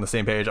that we were on the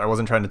same page. I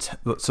wasn't trying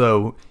to...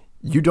 So,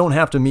 you don't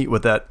have to meet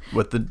with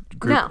the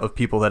group of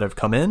people that have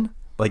come in,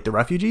 like the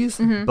refugees,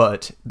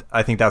 but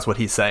I think that's what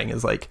he's saying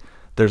is, like,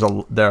 there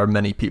are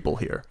many people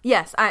here.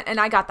 Yes,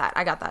 I got that.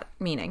 I got that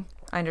meaning.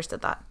 I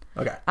understood that.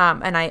 Okay.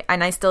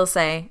 And I still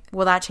say,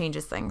 well, that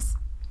changes things.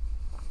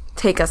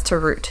 Take us to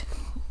Root.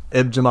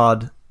 Ib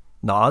Jamad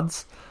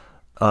nods,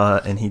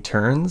 and he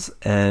turns,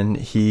 and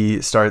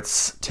he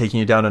starts taking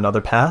you down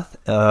another path,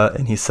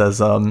 and he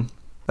says,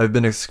 I've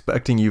been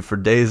expecting you for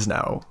days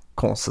now,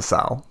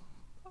 Conceição.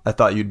 I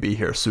thought you'd be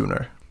here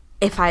sooner.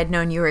 If I had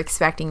known you were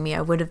expecting me,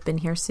 I would have been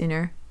here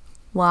sooner.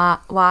 Why?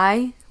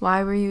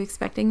 Why were you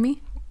expecting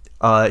me?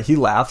 He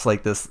laughs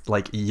like this,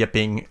 like,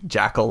 yipping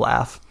jackal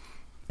laugh.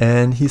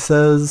 And he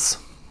says,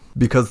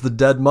 because the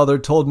dead mother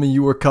told me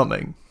you were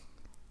coming.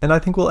 And I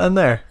think we'll end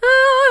there.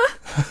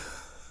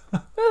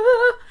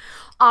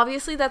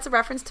 Obviously, that's a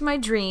reference to my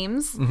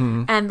dreams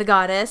and the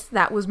goddess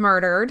that was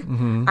murdered.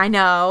 I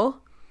know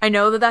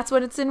that that's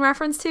what it's in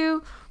reference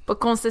to. But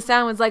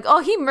Conceição was like,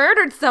 oh, he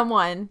murdered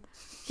someone.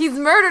 He's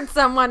murdered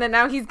someone and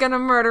now he's going to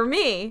murder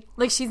me.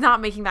 Like, she's not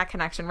making that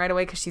connection right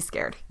away because she's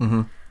scared.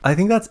 I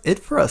think that's it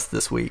for us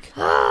this week.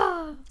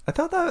 I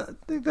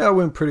think that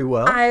went pretty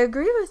well. I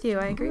agree with you.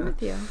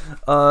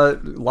 A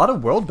lot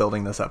of world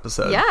building this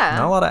episode. Yeah.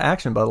 Not a lot of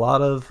action, but a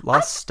lot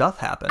of stuff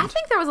happened. I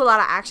think there was a lot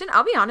of action.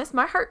 I'll be honest.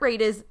 My heart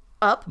rate is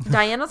up.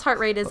 Diana's heart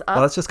rate is up.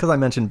 Well, that's just because I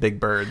mentioned big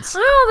birds.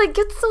 Oh, they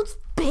get so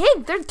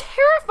big. They're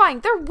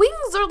terrifying. Their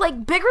wings are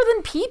like bigger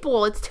than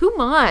people. It's too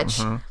much.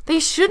 They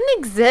shouldn't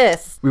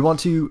exist. We want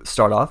to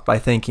start off by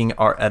thanking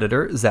our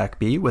editor, Zach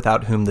B.,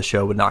 without whom the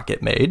show would not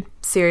get made.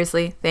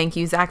 Seriously. Thank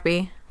you, Zach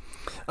B.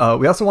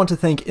 We also want to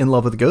thank In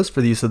Love with a Ghost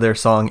for the use of their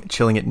song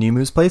Chilling at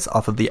Nemu's Place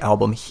off of the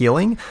album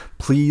Healing.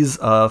 Please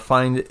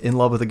find In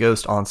Love with a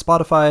Ghost on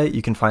Spotify.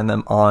 You can find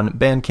them on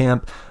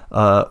Bandcamp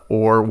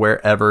or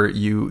wherever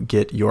you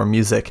get your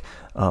music.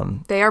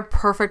 They are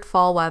perfect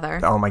fall weather.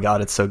 Oh my god,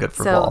 it's so good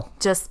for fall. So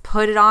just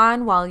put it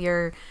on while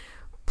you're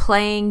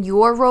playing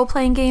your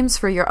role-playing games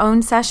for your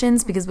own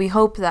sessions, because we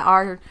hope that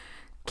our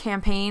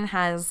campaign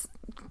has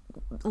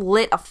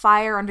lit a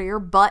fire under your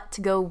butt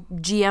to go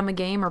GM a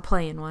game or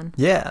play in one.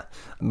 Yeah.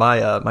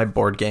 My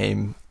board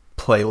game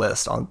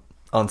playlist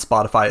on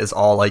Spotify is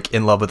all like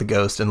In Love with a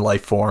Ghost and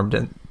Life Formed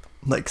and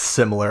like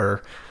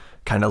similar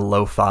kind of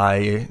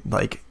lo-fi,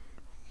 like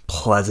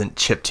pleasant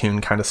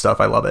chiptune kind of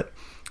stuff. I love it.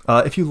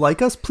 If you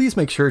like us, please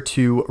make sure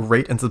to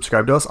rate and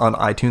subscribe to us on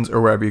iTunes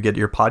or wherever you get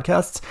your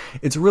podcasts.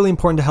 It's really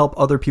important to help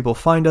other people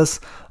find us.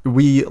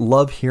 We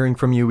love hearing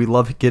from you. We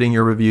love getting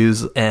your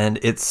reviews, and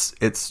it's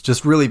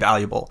just really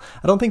valuable.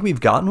 I don't think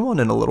we've gotten one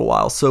in a little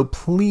while, so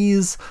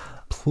please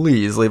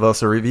leave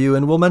us a review,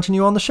 and we'll mention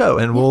you on the show,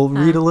 and we'll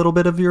read a little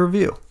bit of your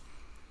review.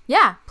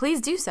 Yeah,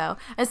 please do so,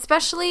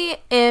 especially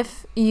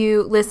if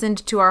you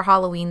listened to our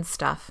Halloween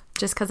stuff,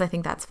 just because I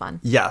think that's fun.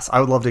 Yes, I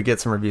would love to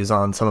get some reviews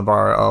on some of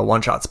our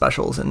one-shot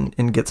specials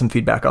and get some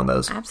feedback on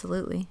those.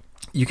 Absolutely.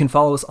 You can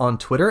follow us on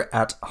Twitter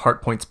at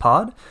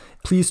HeartPointsPod.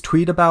 Please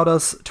tweet about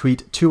us,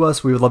 tweet to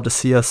us. We would love to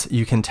see us.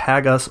 You can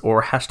tag us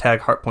or hashtag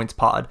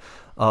HeartPointsPod.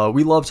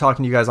 We love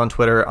talking to you guys on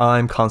Twitter.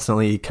 I'm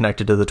constantly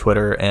connected to the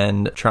Twitter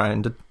and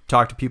trying to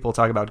talk to people,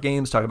 talk about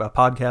games, talk about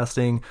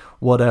podcasting,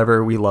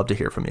 whatever. We love to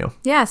hear from you.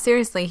 Yeah,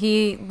 seriously.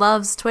 He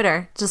loves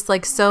Twitter just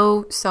like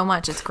so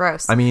much. It's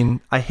gross. I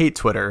mean, I hate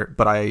Twitter,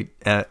 but I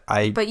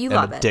but you am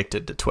love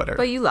addicted to Twitter.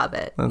 But you love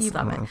it. You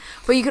love it.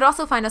 But you could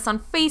also find us on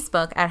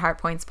Facebook at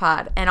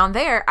HeartPointsPod. And on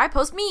there, I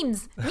post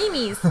memes.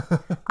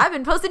 I've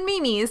been posting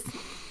memes.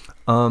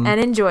 And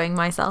enjoying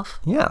myself.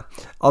 Yeah.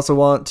 Also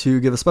want to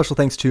give a special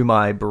thanks to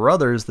my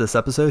brothers this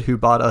episode who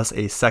bought us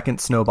a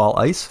second Snowball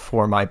Ice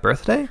for my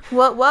birthday.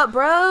 What,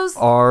 bros?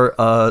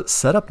 Our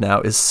setup now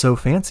is so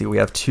fancy. We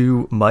have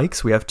 2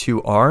 mics. We have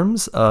 2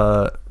 arms.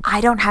 I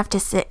don't have to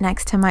sit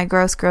next to my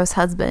gross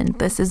husband.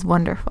 This is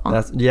wonderful.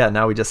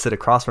 Now we just sit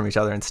across from each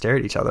other and stare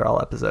at each other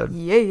all episode.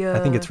 Yeah.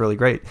 I think it's really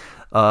great.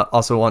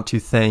 Also want to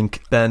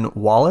thank Ben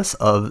Wallace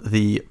of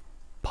the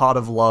Pod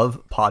of Love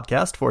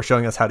podcast for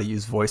showing us how to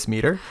use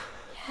Voicemeeter.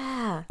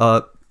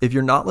 Yeah. If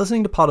you're not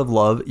listening to Pod of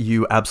Love,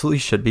 you absolutely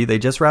should be. They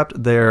just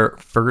wrapped their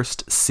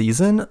first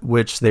season,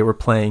 which they were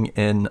playing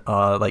in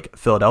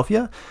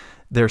Philadelphia.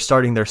 They're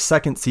starting their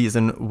second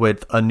season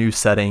with a new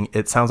setting.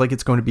 It sounds like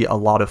it's going to be a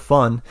lot of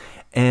fun.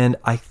 And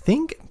I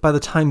think by the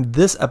time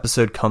this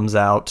episode comes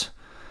out,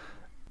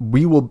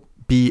 we will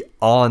be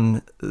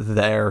on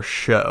their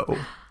show.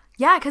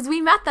 Yeah, because we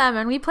met them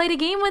and we played a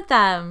game with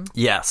them.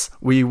 Yes,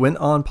 we went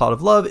on Pod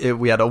of Love.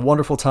 We had a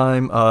wonderful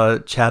time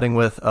chatting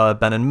with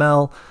Ben and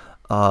Mel.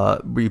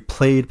 We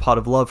played Pod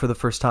of Love for the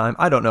first time.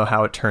 I don't know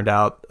how it turned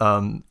out.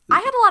 I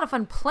had a lot of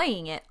fun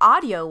playing it,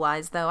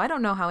 audio-wise, though. I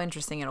don't know how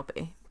interesting it'll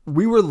be.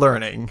 We were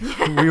learning.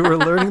 We were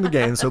learning the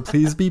game, so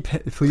please be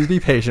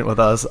patient with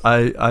us.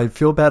 I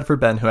feel bad for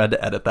Ben who had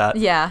to edit that.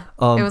 Yeah,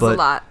 it was a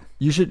lot.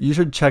 You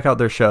should check out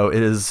their show.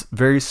 It is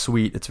very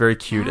sweet. It's very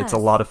cute. Yes. It's a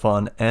lot of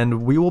fun.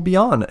 And we will be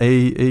on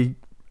a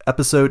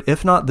episode,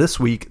 if not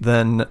this week,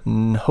 then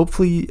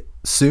hopefully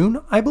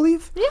soon, I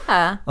believe.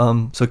 Yeah.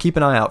 So keep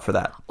an eye out for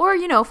that. Or,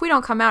 if we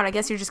don't come out, I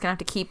guess you're just going to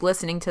have to keep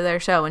listening to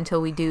their show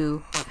until we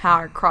do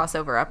our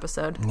crossover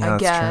episode, yeah, I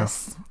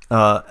guess.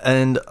 True.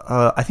 And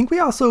I think we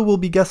also will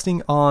be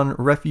guesting on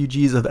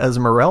Refugees of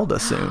Esmeralda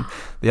soon,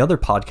 the other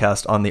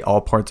podcast on the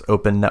All Ports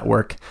Open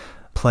network,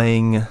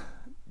 playing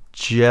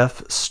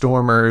Jeff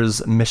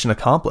Stormer's Mission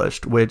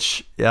Accomplished,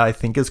 which I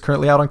think is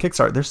currently out on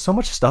Kickstarter. There's so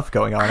much stuff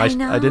going on. I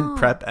didn't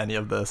prep any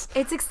of this.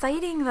 It's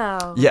exciting,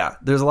 though. Yeah,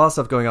 there's a lot of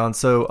stuff going on.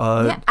 So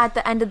at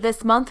the end of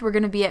this month, we're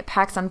going to be at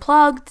PAX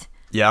Unplugged.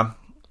 Yeah.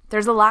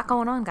 There's a lot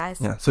going on,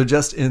 guys. Yeah. So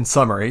just in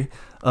summary,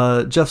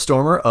 Jeff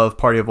Stormer of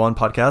Party of One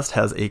podcast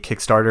has a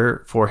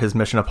Kickstarter for his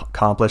Mission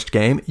Accomplished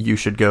game. You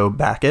should go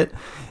back it.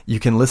 You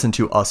can listen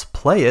to us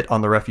play it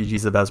on the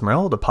Refugees of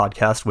Esmeralda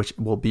podcast, which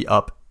will be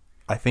up,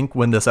 I think,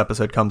 when this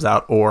episode comes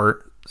out,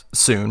 or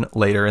soon,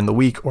 later in the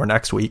week or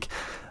next week.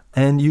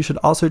 And you should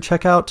also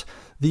check out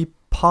the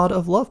Pod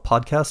of Love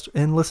podcast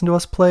and listen to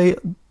us play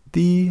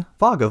the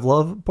Fog of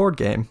Love board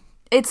game.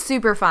 It's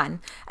super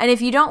fun. And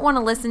if you don't want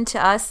to listen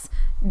to us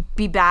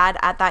be bad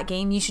at that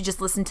game, you should just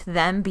listen to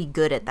them be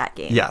good at that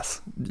game.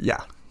 Yes.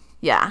 Yeah.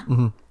 Yeah.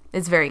 Mm-hmm.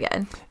 It's very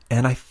good.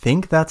 And I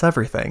think that's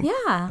everything.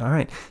 Yeah. All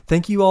right.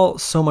 Thank you all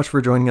so much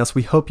for joining us.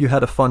 We hope you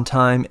had a fun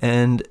time,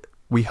 and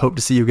we hope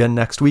to see you again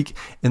next week.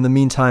 In the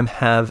meantime,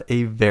 have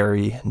a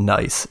very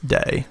nice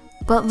day.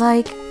 But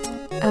like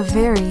a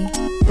very,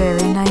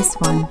 very nice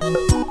one.